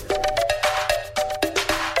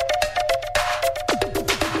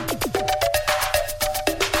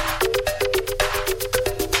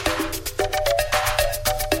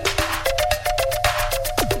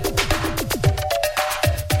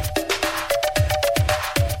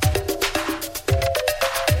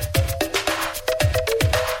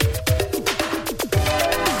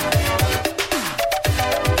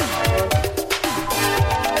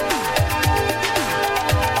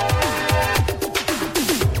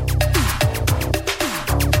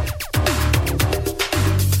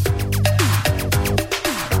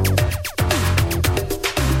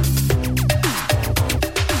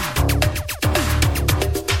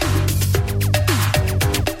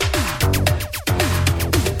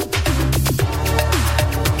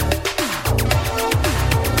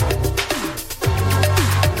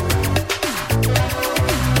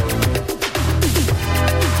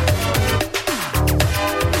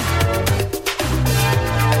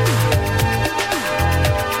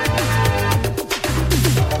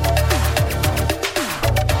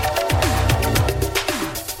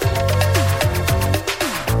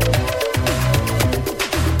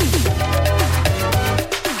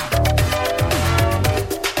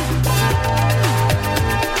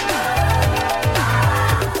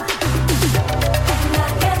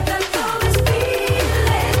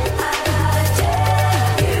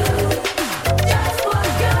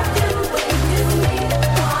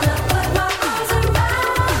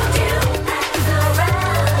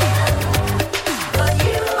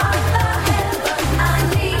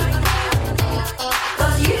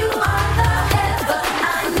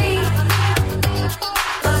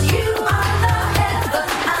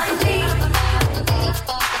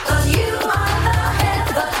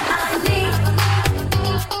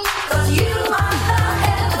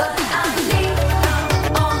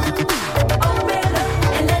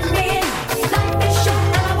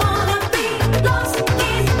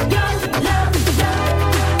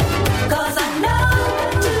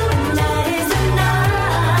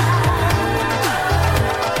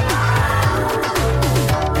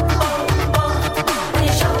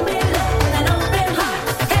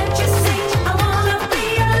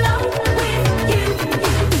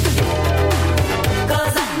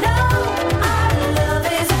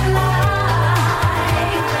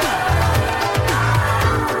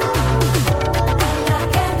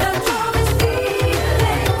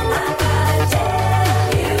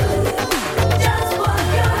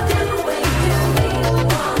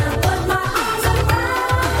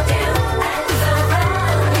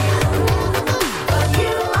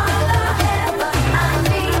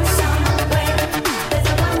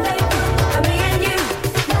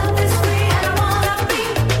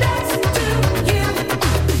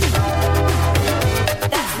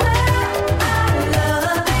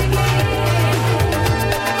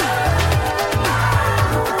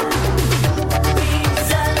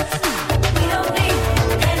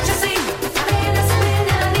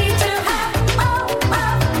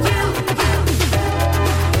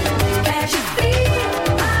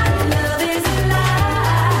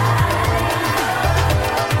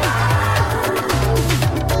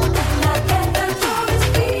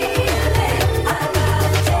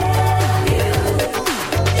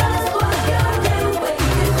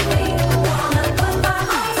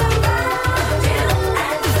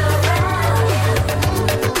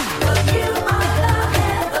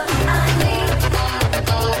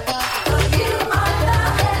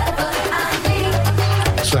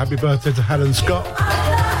 happy birthday to Helen Scott.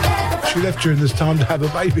 She left during this time to have a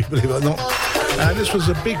baby, believe it or not. This was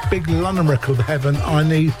a big London record, Heaven I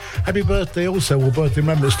Need. Happy birthday also, or birthday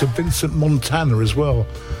remembrance to Vincent Montana as well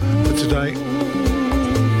for today.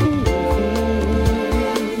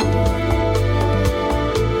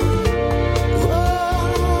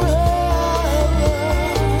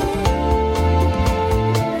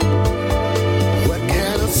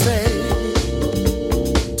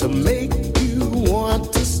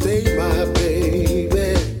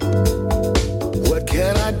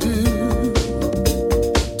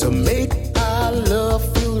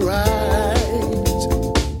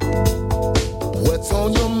 What's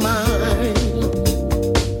on your mind?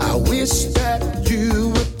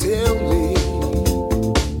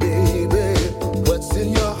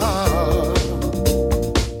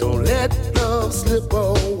 slip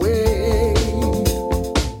away.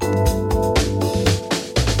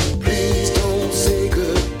 Please don't say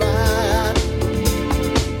goodbye.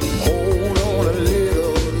 Hold on a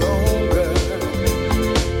little longer.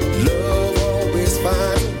 Love always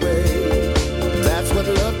finds a way. That's what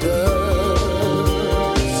love does.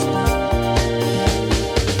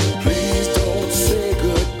 Please don't say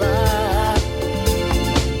goodbye.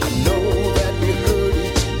 I know that we hurt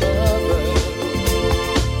each other.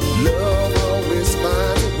 Love always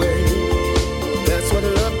finds a way. That's what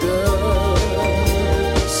love does.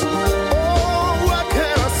 Oh, what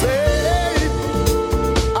can I say?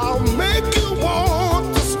 I'll make you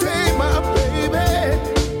want to stay, my baby.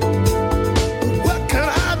 What can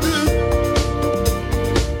I do?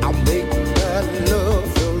 I'll make that love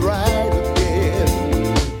feel right again.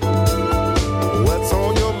 What's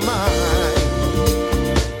on your mind?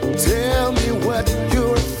 Tell me what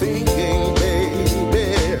you're thinking,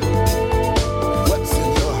 baby. What's in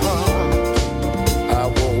your heart? I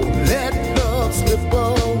won't let love slip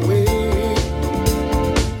away.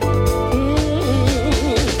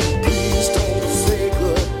 Please don't say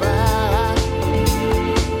goodbye.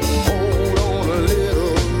 Hold on a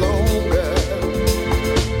little longer.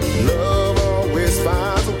 Love always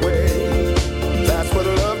finds a way. That's what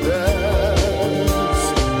love does.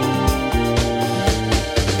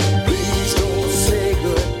 Please don't say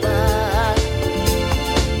goodbye.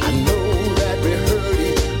 I know that we hurt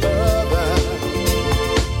each other.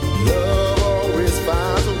 Love always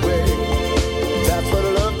finds a way. That's what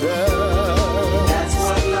love does. That's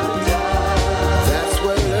what love does. That's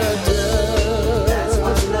what love does. That's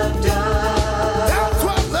what love does. That's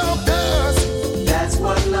what love does. That's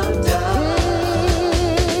what love does.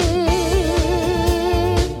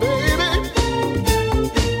 Baby.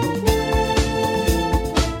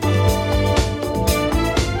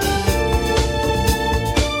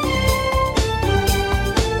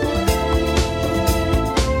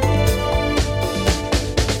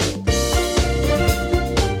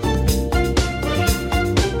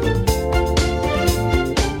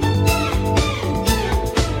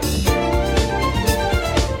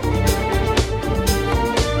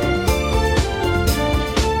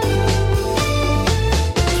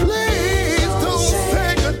 Please don't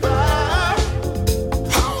say goodbye.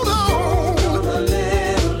 Hold on a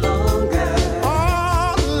little longer.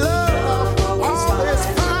 Oh, love always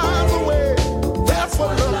finds a way. That's what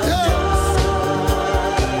love does.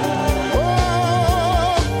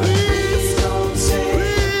 Oh, please don't say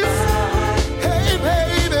goodbye. Hey,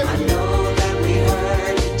 baby. I know that we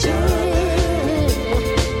hurt each other.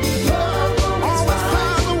 Love always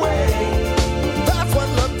finds a way. That's what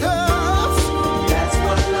love does. That's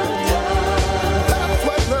what love does. That's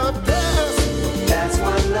what love does. That's what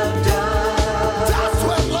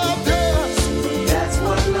love does. That's what love does. That's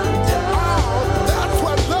what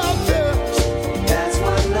love does. That's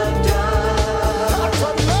what love does. That's what love does. That's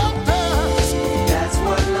what love does. That's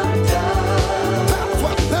what love does. That's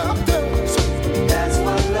what love does. That's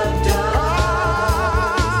what love does.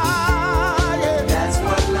 Yeah. That's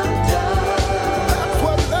what love does. That's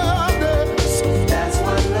what love does. That's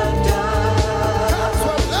what love does. That's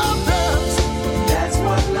what love does. That's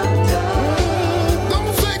what love does.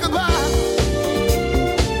 Don't say goodbye.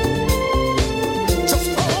 Just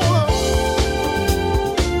hold on.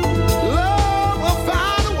 Love will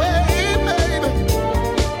find a way, baby.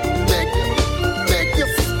 Make you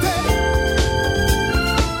stay.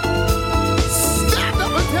 Stand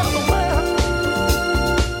up and tell the world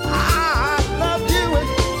I love you and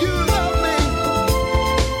you love me.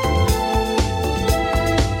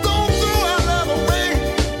 Don't throw our love away.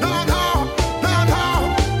 No, no, no, no.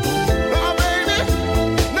 No, baby.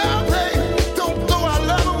 No, baby. Don't throw our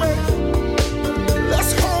love away.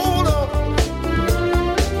 Let's hold on.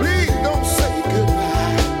 Please don't say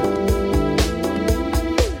goodbye.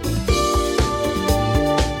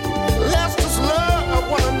 Let's just love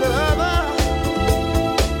one another.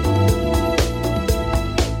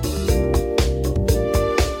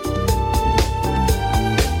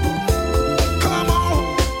 Come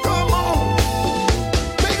on, come on.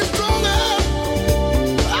 Make it stronger.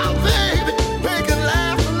 Oh, baby. Make it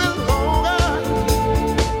last a little longer.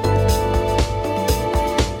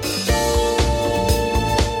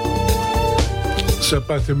 So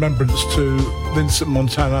both in remembrance to Vincent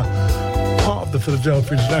Montana, part of the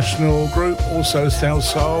Philadelphia International Group, also South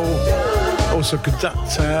Soul, also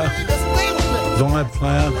conductor, vibe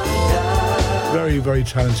player, very, very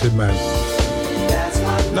talented man.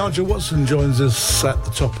 Nigel Watson joins us at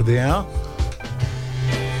the top of the hour,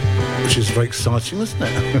 which is very exciting, isn't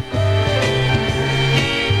it?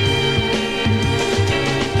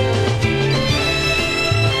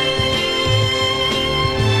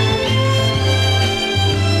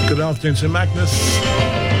 afternoon to Magnus.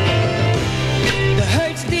 The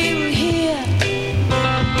hurt's still here,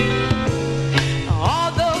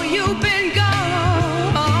 although you've been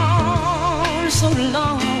gone so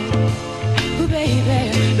long. Oh,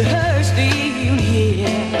 baby, the hurt's still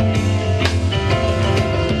here,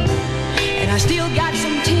 and I still got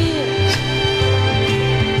some tears,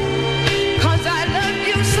 'cause I love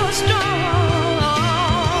you so strong.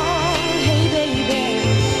 Hey, baby,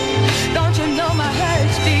 don't you know my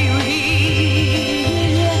hurt's still here?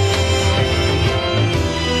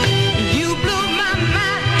 You blew my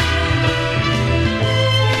mind,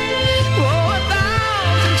 oh,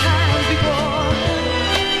 1,000 times before,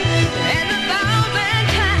 and 1,000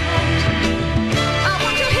 times I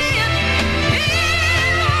want you here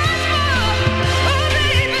once more. Oh,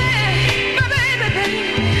 baby, my baby, baby,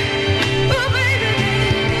 oh, baby,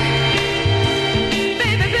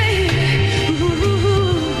 baby, baby, ooh,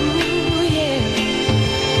 yeah.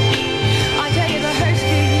 I tell you, the hurt's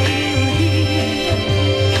still here.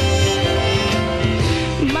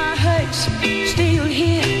 My hurt's still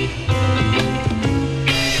here.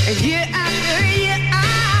 And year after year, I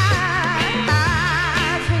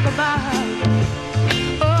think about,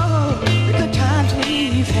 oh, the good times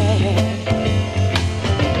we've had.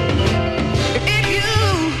 If you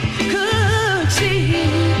could see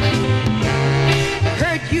the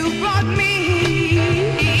hurt you brought me,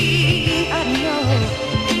 I know,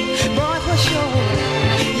 boy, for sure,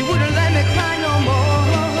 you wouldn't let me cry no more.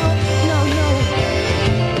 No, no.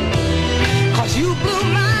 'Cause you blew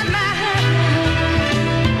my mind,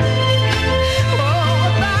 oh,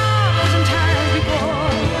 1,000 times before,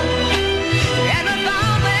 and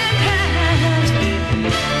 1,000 times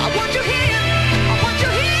I want you here, I want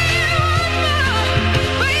you here once more.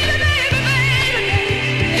 Baby, baby, baby,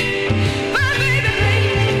 my baby,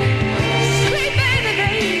 baby, sweet baby,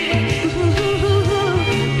 baby, ooh,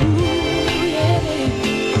 yeah, baby.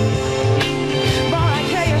 Boy, I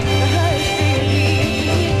tell you, the hurt's still here.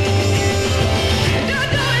 Don't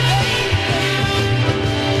do it, baby.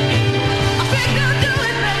 I said, don't do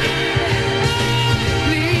it, baby.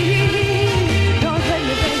 Please, don't hurt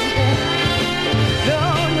me, baby. No,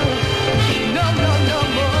 no, no, no, no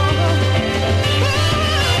more.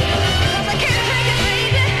 'Cause I can't take it,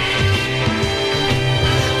 baby.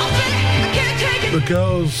 I said, I can't take it. The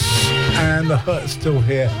Girls and the Hurt's Still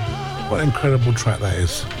Here. What an incredible track that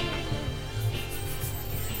is.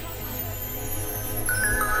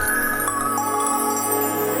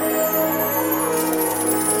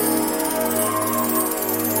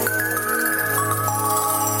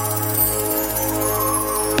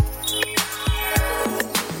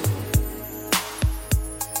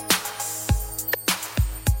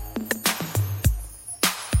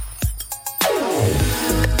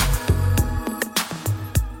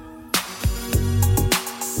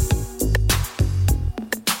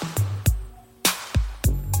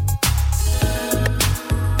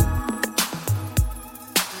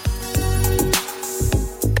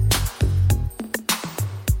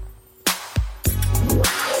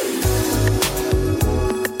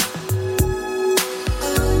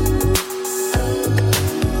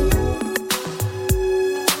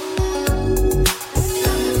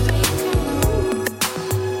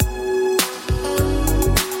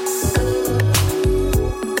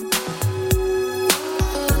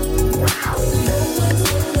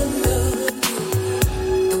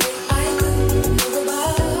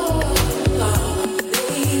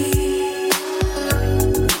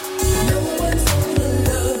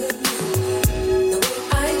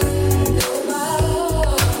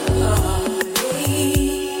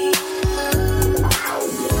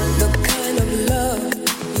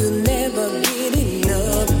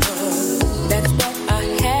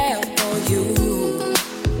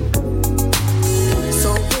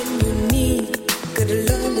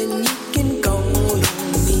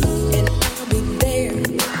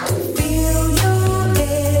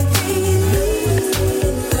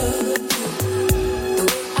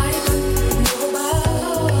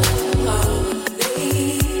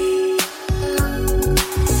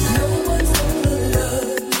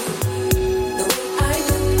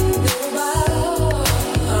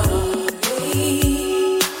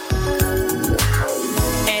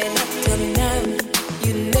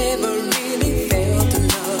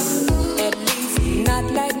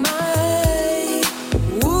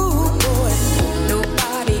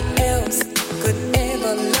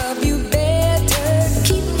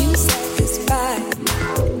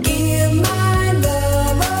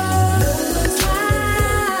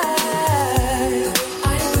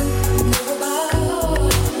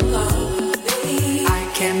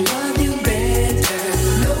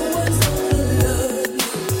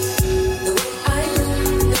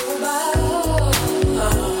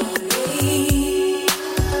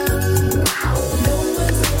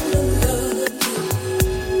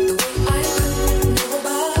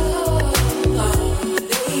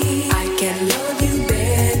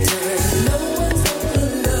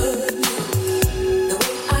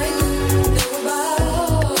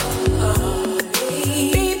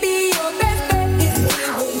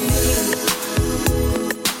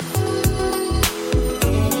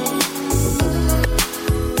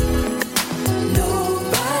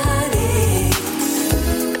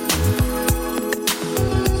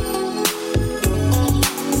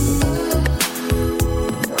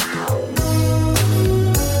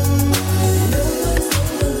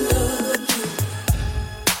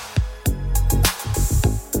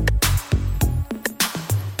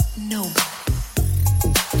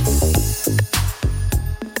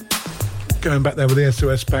 Going back there with the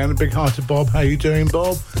SOS band. A big hi to Bob. How you doing,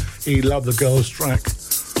 Bob? He loved the girls' track.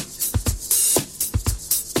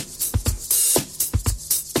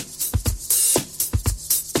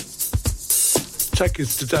 Take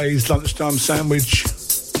us today's lunchtime sandwich.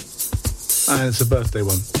 And it's a birthday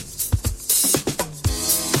one.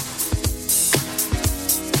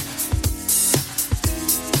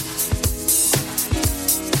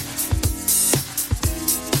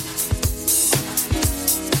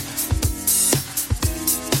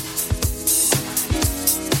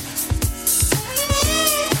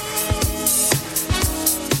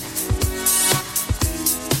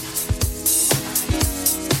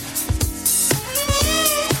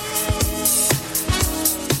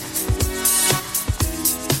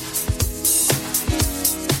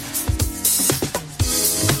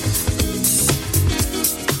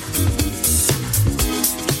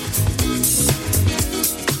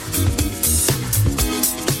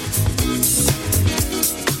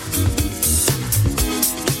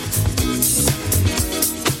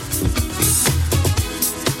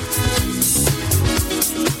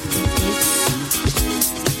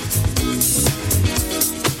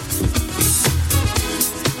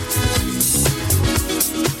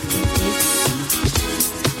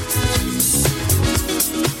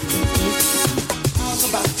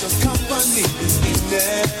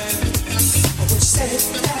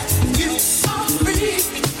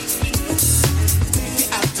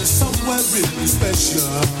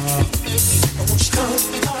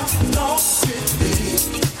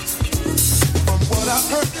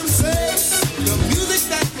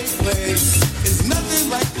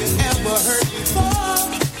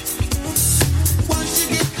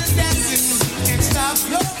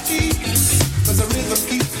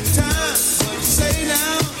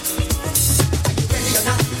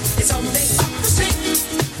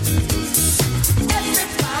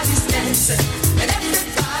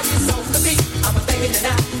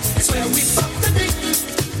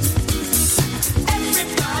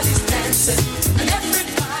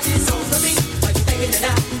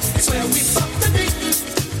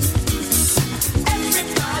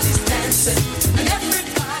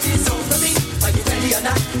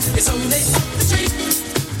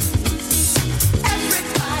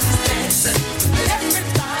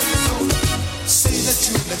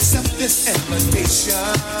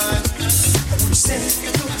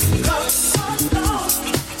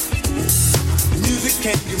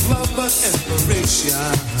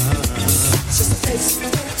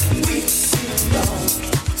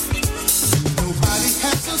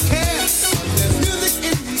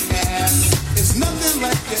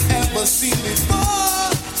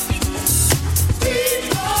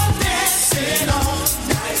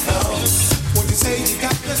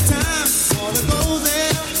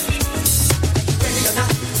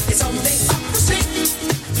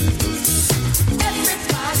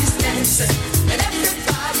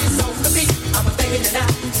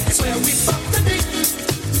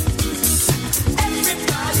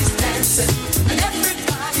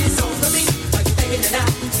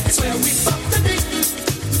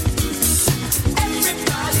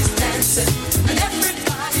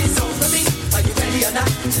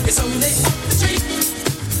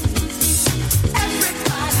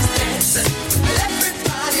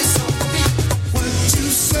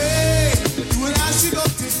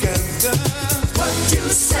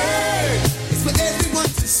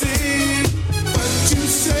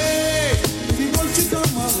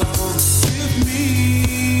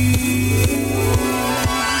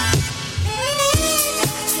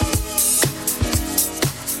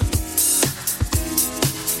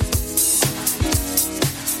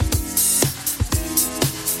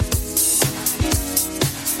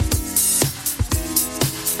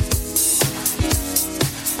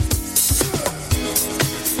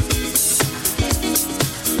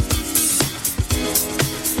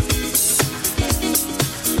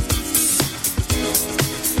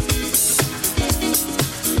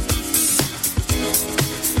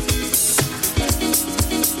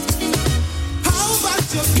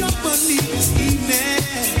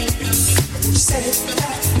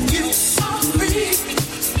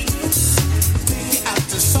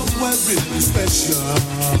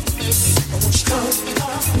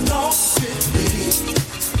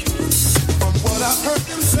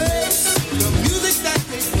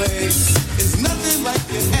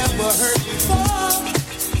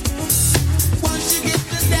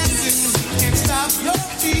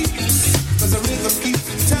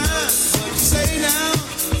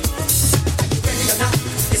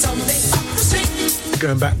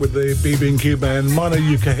 Going back with the BB&Q band, minor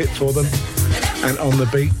UK hits for them, and On the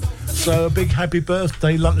Beat. So a big happy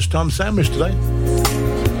birthday lunchtime sandwich today.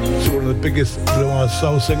 It's one of the biggest blue-eyed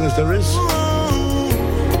soul singers there is.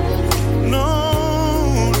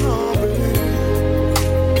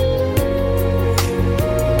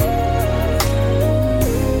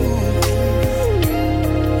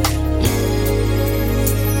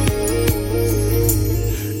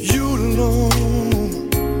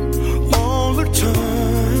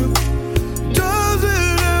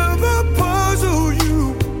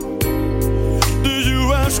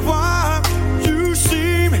 Why you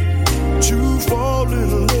seem to fall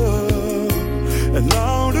in love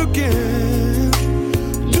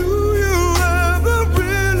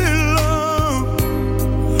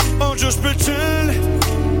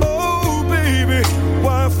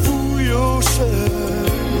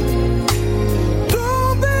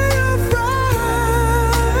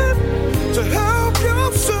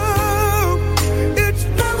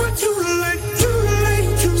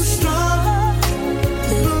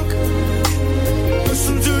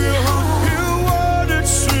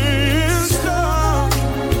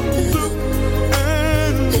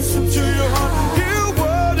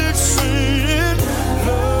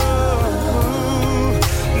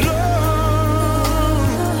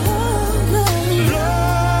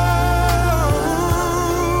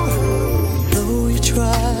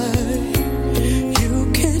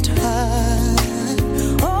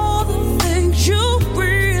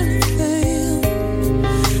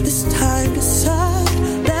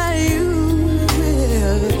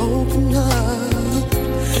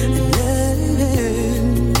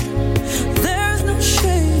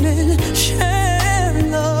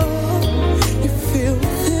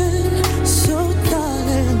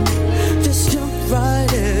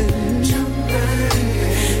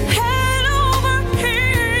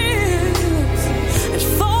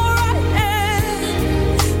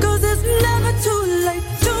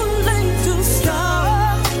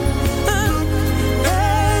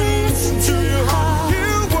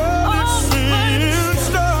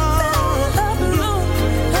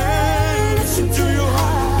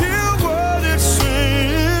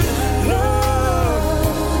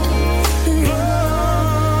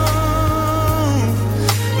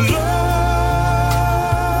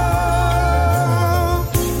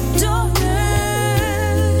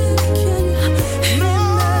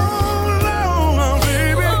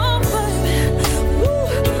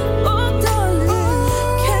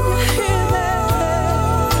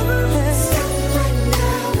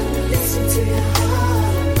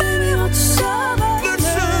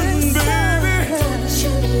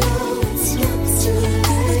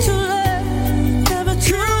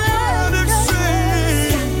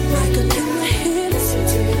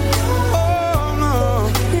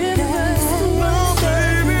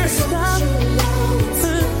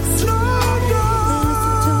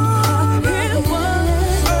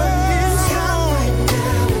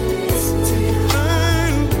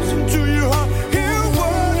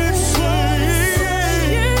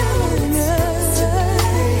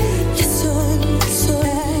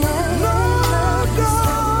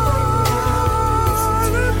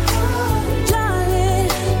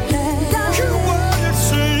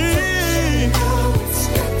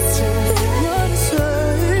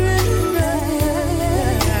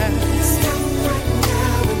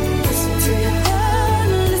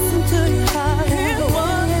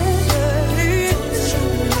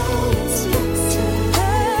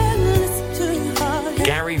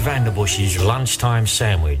Vanderbush's Lunchtime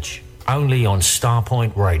Sandwich, only on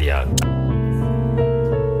Starpoint Radio.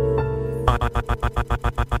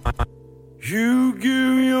 You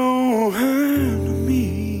give your hand to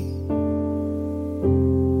me,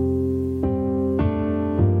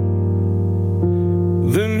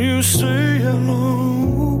 then you say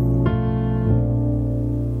hello.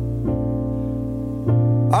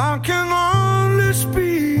 I can only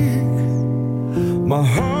speak, my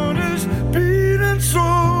heart is beating so.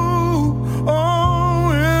 Oh,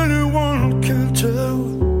 anyone can tell.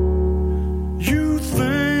 You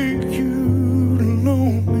think you know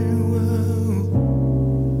me well.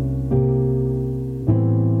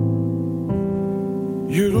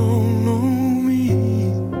 You don't know me.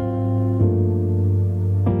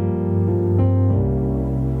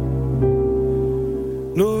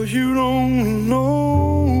 No, you don't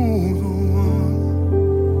know the one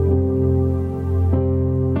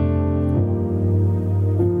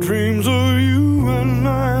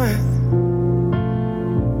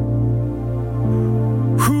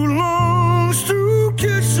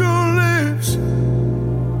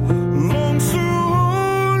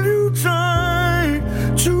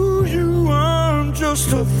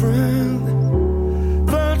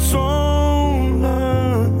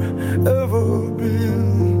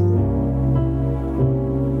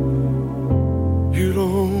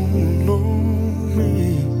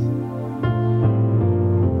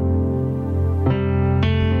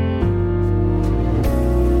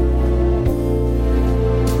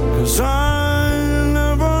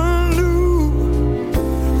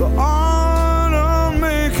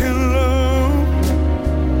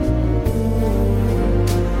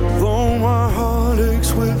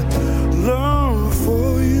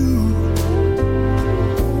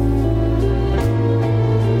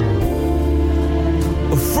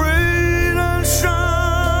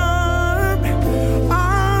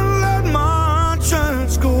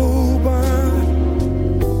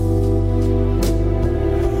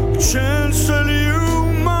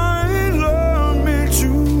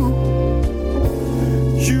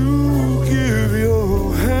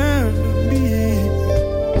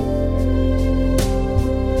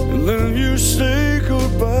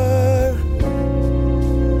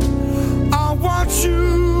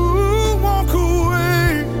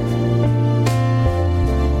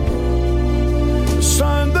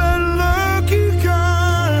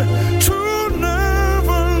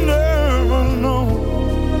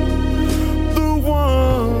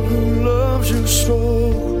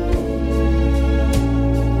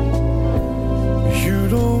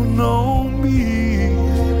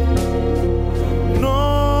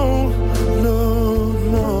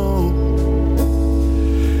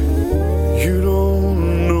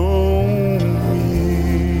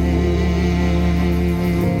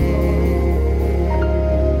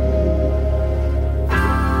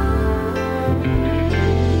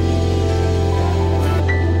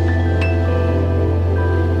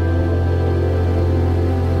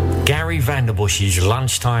Gary Vanderbush's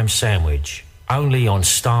Lunchtime Sandwich, only on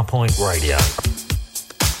Starpoint Radio.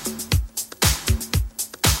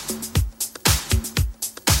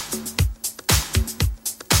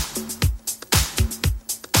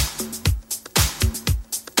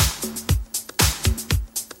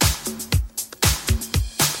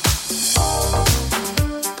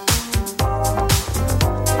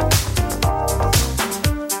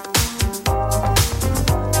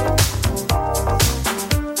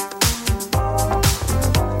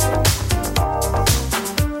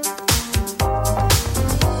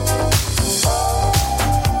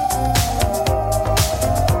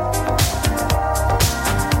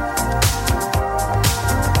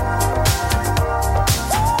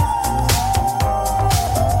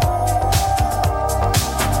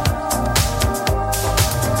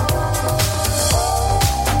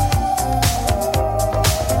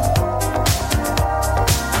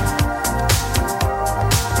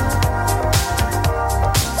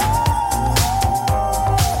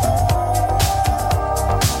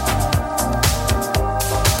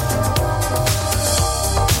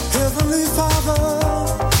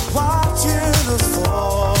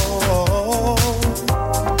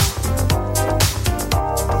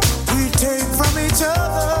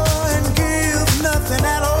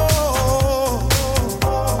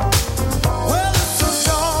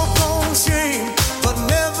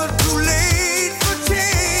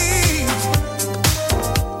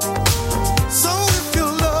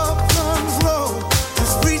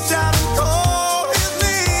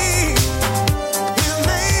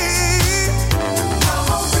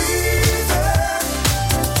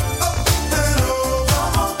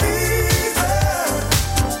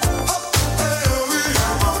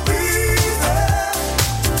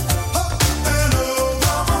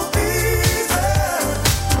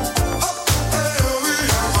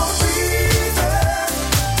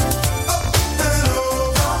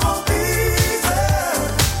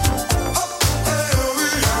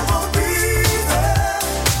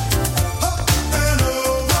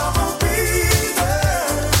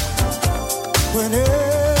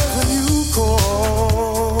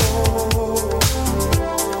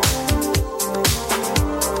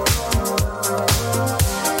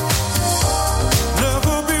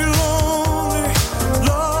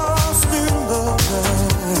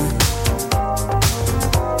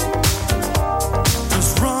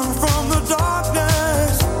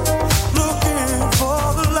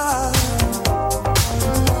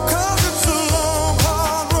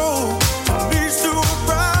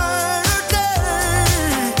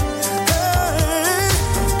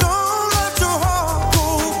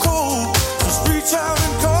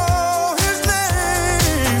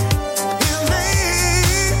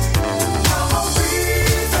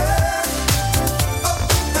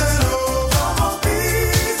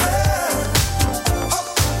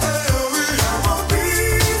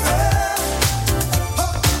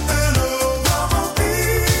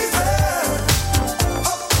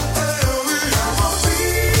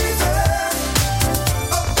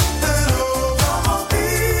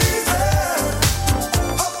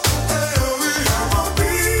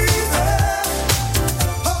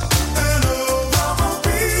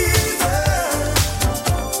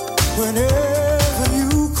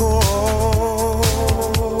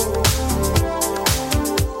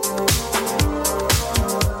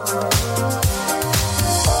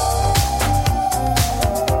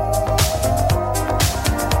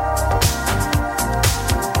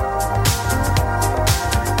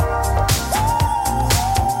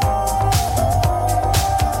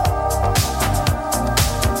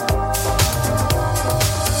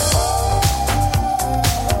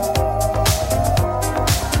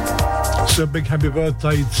 A big happy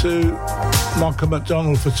birthday to Michael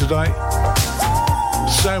McDonald for today.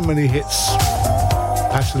 So many hits.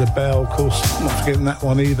 Patti LaBelle, of course, not forgetting that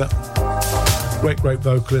one either. Great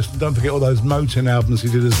vocalist. And don't forget all those Motown albums he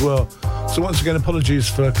did as well. So once again, apologies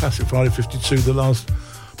for Classic Friday 52. The last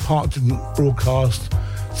part didn't broadcast.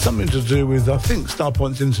 Something to do with, I think,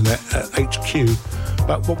 Starpoint's internet at HQ.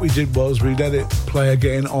 But what we did was we let it play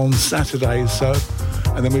again on Saturdays.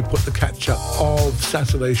 And then we put the catch-up of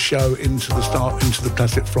Saturday's show into the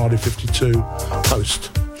Classic Friday 52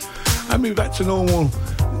 post. And we'll be back to normal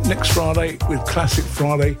next Friday with Classic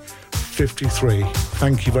Friday 53.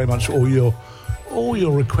 Thank you very much for all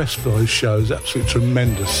your requests for those shows. Absolutely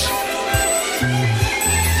tremendous.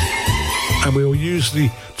 And we'll use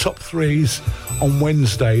the top threes on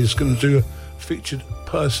Wednesdays. Going to do a featured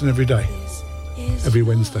person every day, every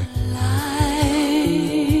Wednesday.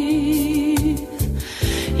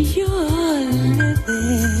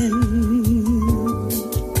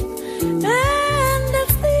 And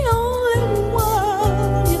it's the only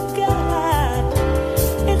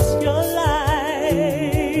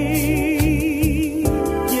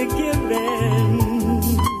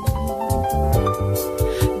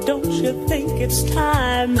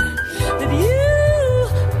time that you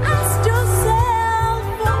asked yourself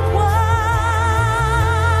why.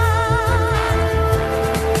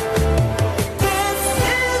 This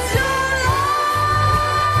is your life,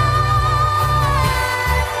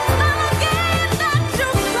 not a game that you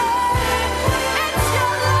play. It's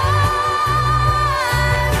your life,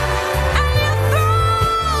 and you throw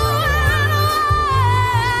it away,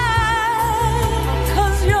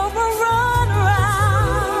 'cause you're a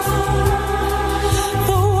runaround,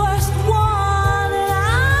 the worst one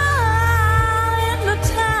in the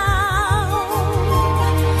town,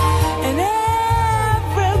 and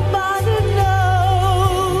everybody knows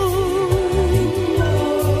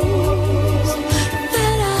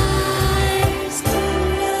that I still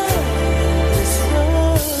love you so.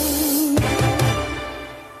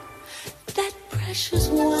 That precious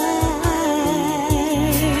wine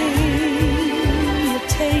you're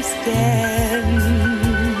tasting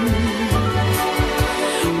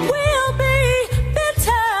will be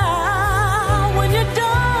bitter when you're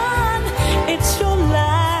done. It's your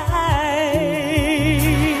life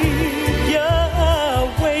you're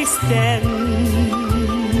wasting.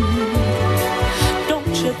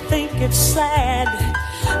 Don't you think it's sad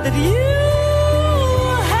that you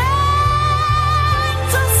had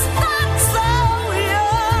to start so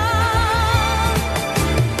young?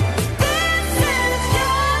 This is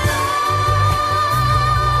your life,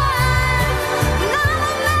 not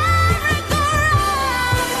a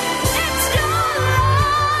merry-go-round. It's your life,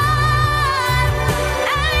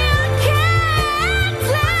 and you can't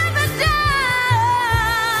live it down.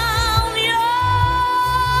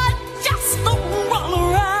 You're just a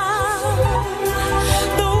runaround,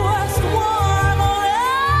 the worst one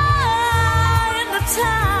in the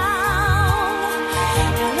town,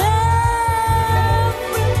 and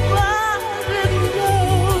everybody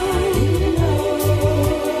knows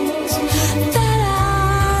that I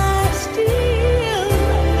still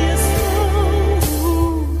love you so.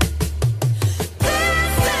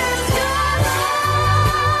 This is your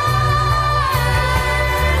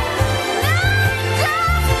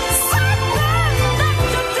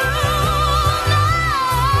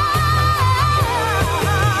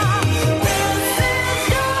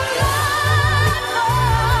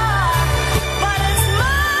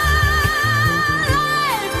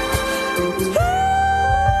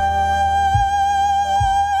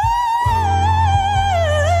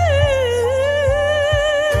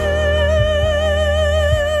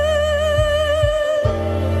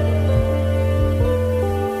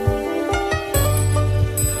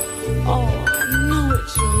Oh, I know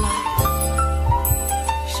it's your life.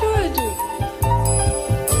 Sure I do.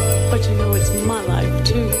 But you know it's my life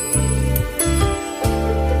too.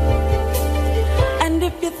 And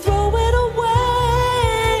if you throw it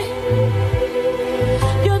away,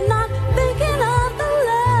 you're not thinking of the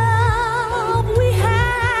love we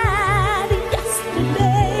had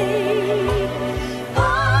yesterday.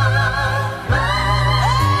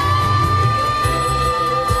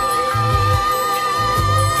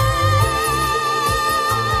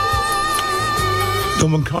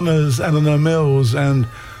 Norman Connors, Eleanor Mills, and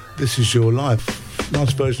This Is Your Life.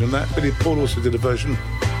 Nice version of that. Billy Paul also did a version.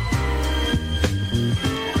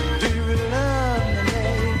 Do you really love me,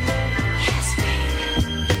 baby? Yes, baby.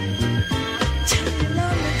 Tell me you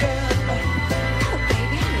love me, girl. Oh,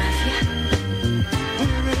 baby, I love you. Do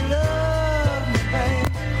you really love me, baby?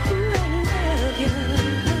 Ooh, I love you.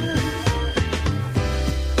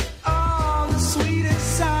 All the sweetest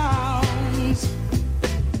sounds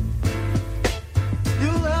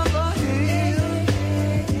you'll ever hear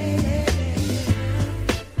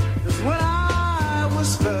is when I was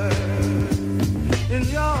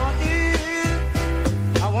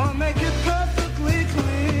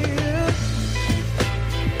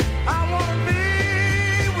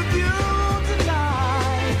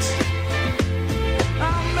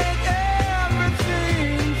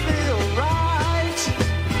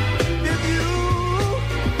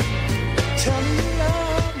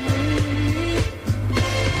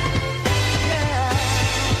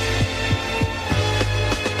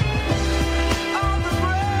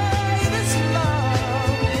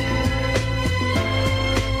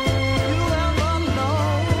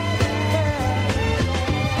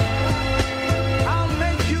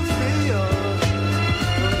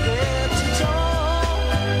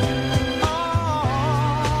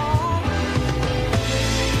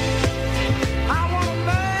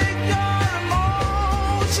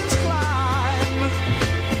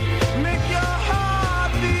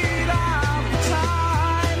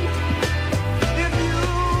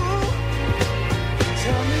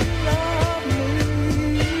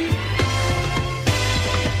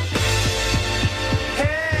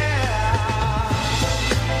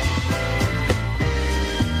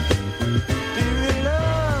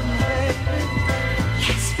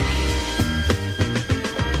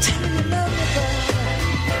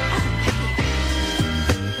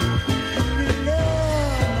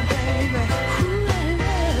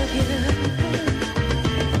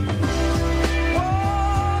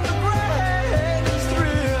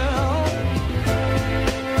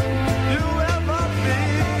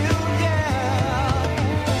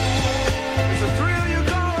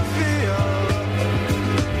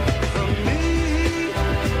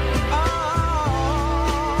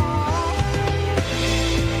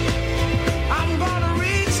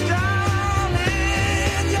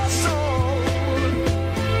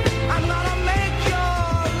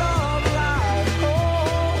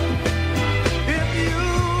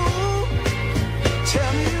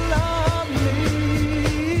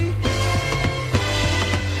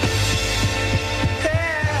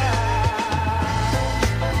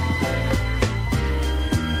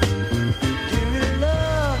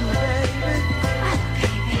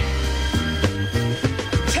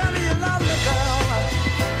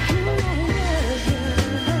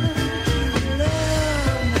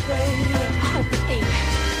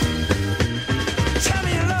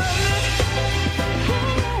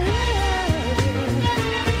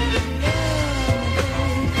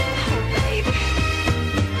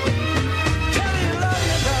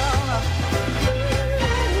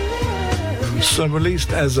So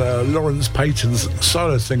released as Lawrence Payton's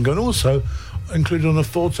solo single and also included on the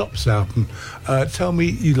Four Tops album, Tell Me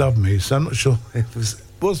You Love Me. So I'm not sure if it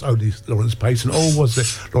was only Lawrence Payton or was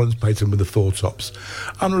it Lawrence Payton with the Four Tops.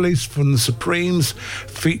 Unreleased from the Supremes,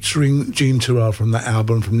 featuring Jean Terrell from that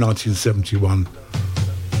album from 1971.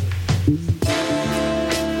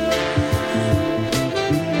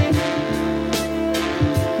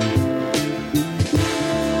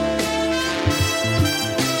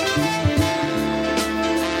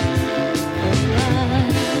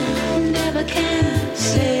 Never can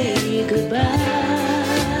say goodbye.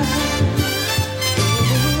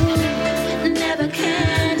 Never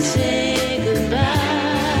can say goodbye.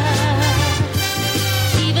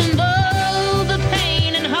 Even though the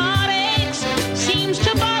pain and heartaches seems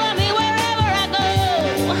to bother me wherever I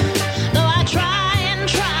go. Though I try and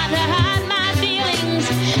try to hide my feelings,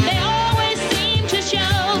 they always seem to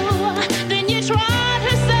show. Then you try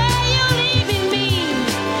to say you're leaving me,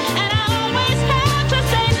 and I always have to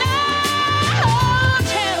say no.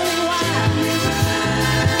 Tell me why.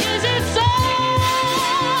 Is it so that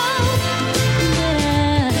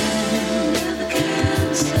I never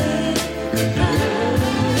can say goodbye?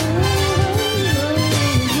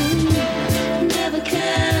 Never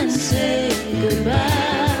can say goodbye.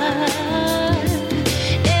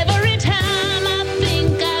 Every time I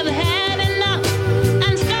think I've had enough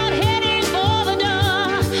and start heading for the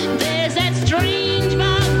door, there's that strange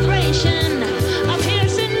vibration, a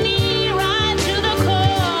piercing me right to the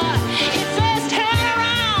core. It says, turn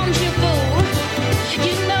around, you fool.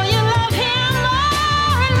 You know you love him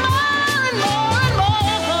more and more and more and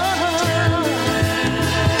more.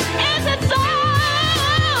 Is it so?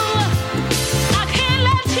 I can't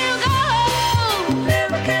let you go.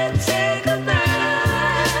 Never can say goodbye.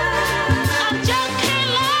 I just can't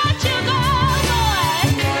let you go, boy.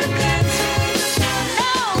 Never can say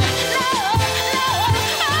goodbye.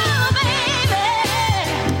 No, baby.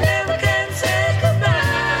 Never can say goodbye.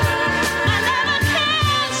 I never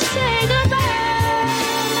can say goodbye.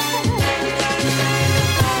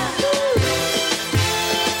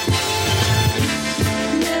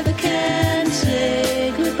 Never can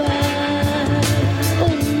say goodbye.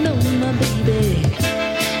 Oh no, my baby.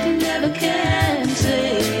 Never can say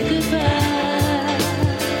goodbye.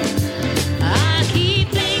 I keep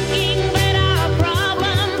thinking that our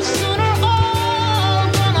problems sooner all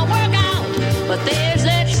gonna work out, but there's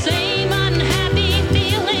that same unhappy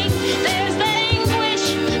feeling, there's that anguish,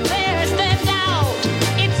 there's that doubt.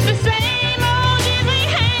 It's the same old dizzy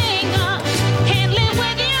hang-up. Can't live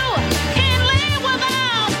with you, can't live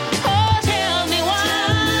without. Oh, tell me why.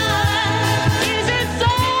 Is it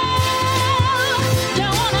so?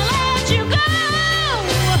 Don't wanna let you go.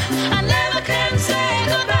 I never can say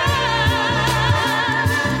goodbye.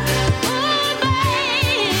 Ooh,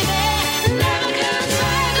 baby, never can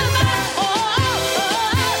say goodbye. Oh,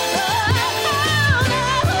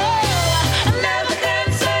 no, I never can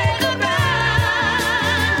say goodbye.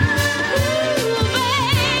 Ooh,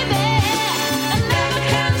 baby, I never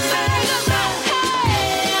can say goodbye.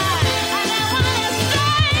 Hey, I don't wanna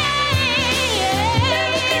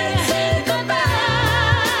say goodbye.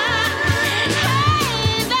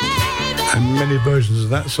 And many versions of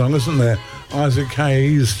that song, isn't there? Isaac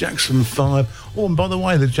Hayes, Jackson 5. Oh, and by the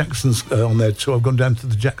way, the Jacksons on there too. I've gone down to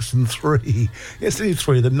the Jackson 3. Yes, only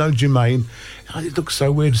 3 of them. No Jermaine. It looks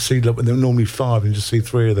so weird to see like, when there are normally 5 and just see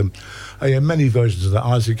 3 of them. Oh, yeah, many versions of that.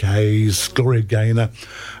 Isaac Hayes, Gloria Gaynor.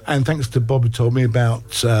 And thanks to Bob who told me about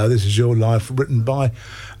This Is Your Life, written by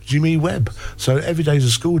Jimmy Webb. So every day's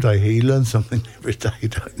a school day here. You learn something every day,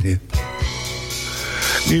 don't you?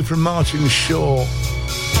 New from Martin Shaw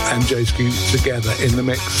and Jay Ski together in the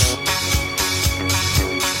mix.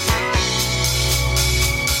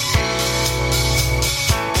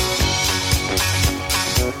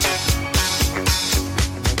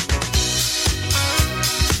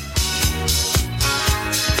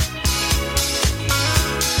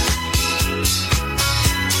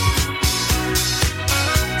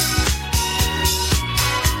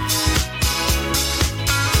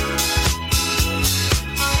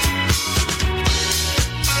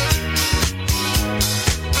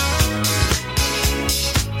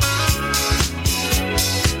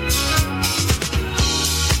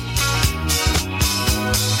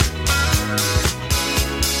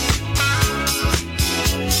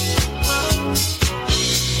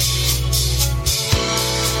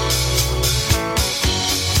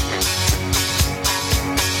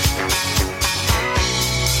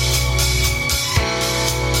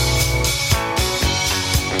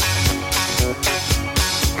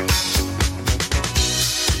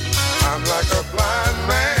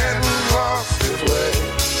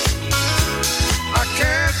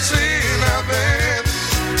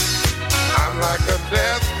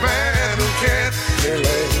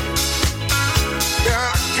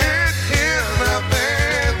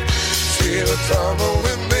 the trouble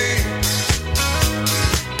with me.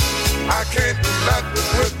 I can't do nothing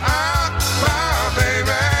without my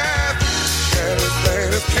baby. And as plain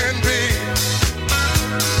as can be,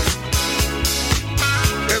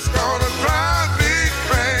 it's gonna drive me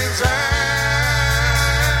crazy.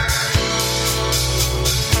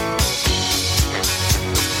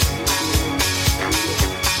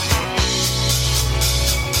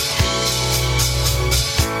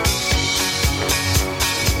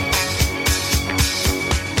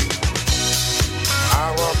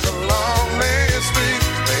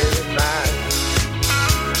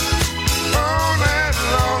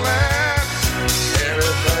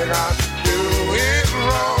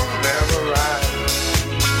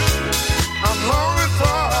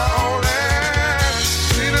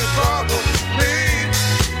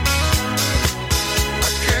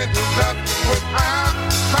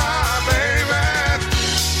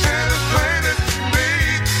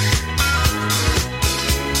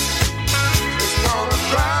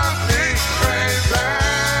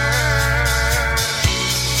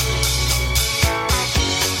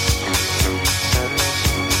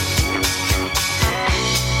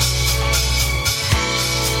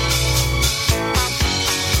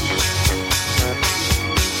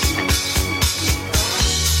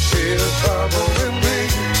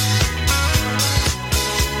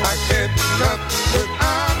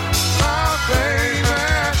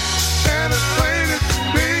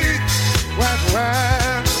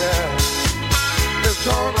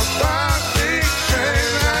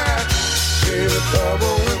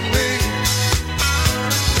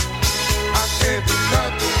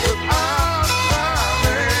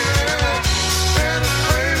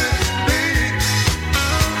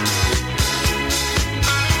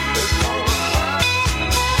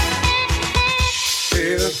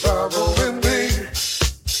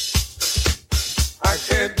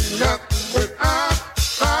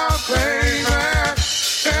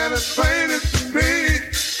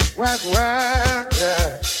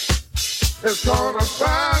 It's gonna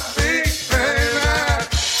find me, baby.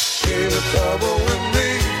 See the trouble with me.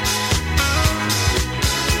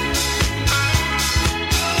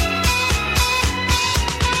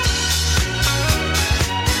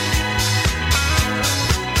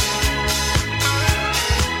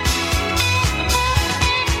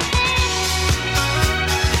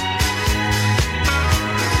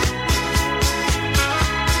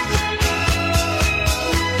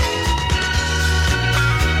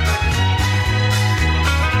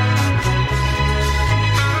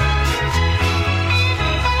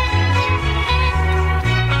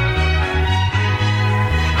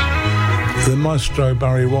 The Maestro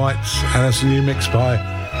Barry White, and that's a new mix by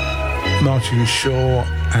Martin Shaw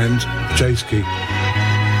and Jayski.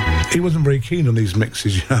 He wasn't very keen on these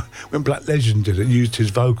mixes, you know. When Black Legend did it, used his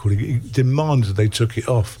vocal, he demanded they took it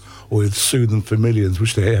off, or he'd sue them for millions,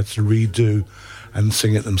 which they had to redo and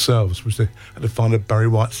sing it themselves, which they had to find a Barry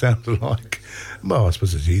White sound alike. Well, I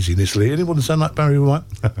suppose it's easy initially. Anyone sound like Barry White?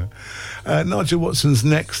 Nigel Watson's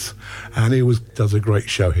next, and he always does a great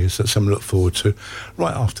show here, so that's something to look forward to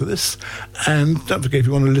right after this. And don't forget, if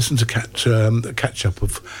you want to listen to the catch-up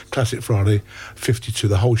of Classic Friday 52,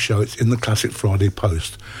 the whole show, it's in the Classic Friday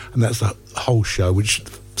Post, and that's the whole show, which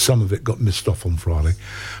some of it got missed off on Friday.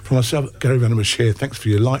 For myself, Gary Vanderbush here, thanks for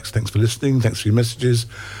your likes, thanks for listening, thanks for your messages.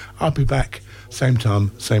 I'll be back, same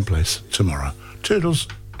time, same place, tomorrow. Toodles.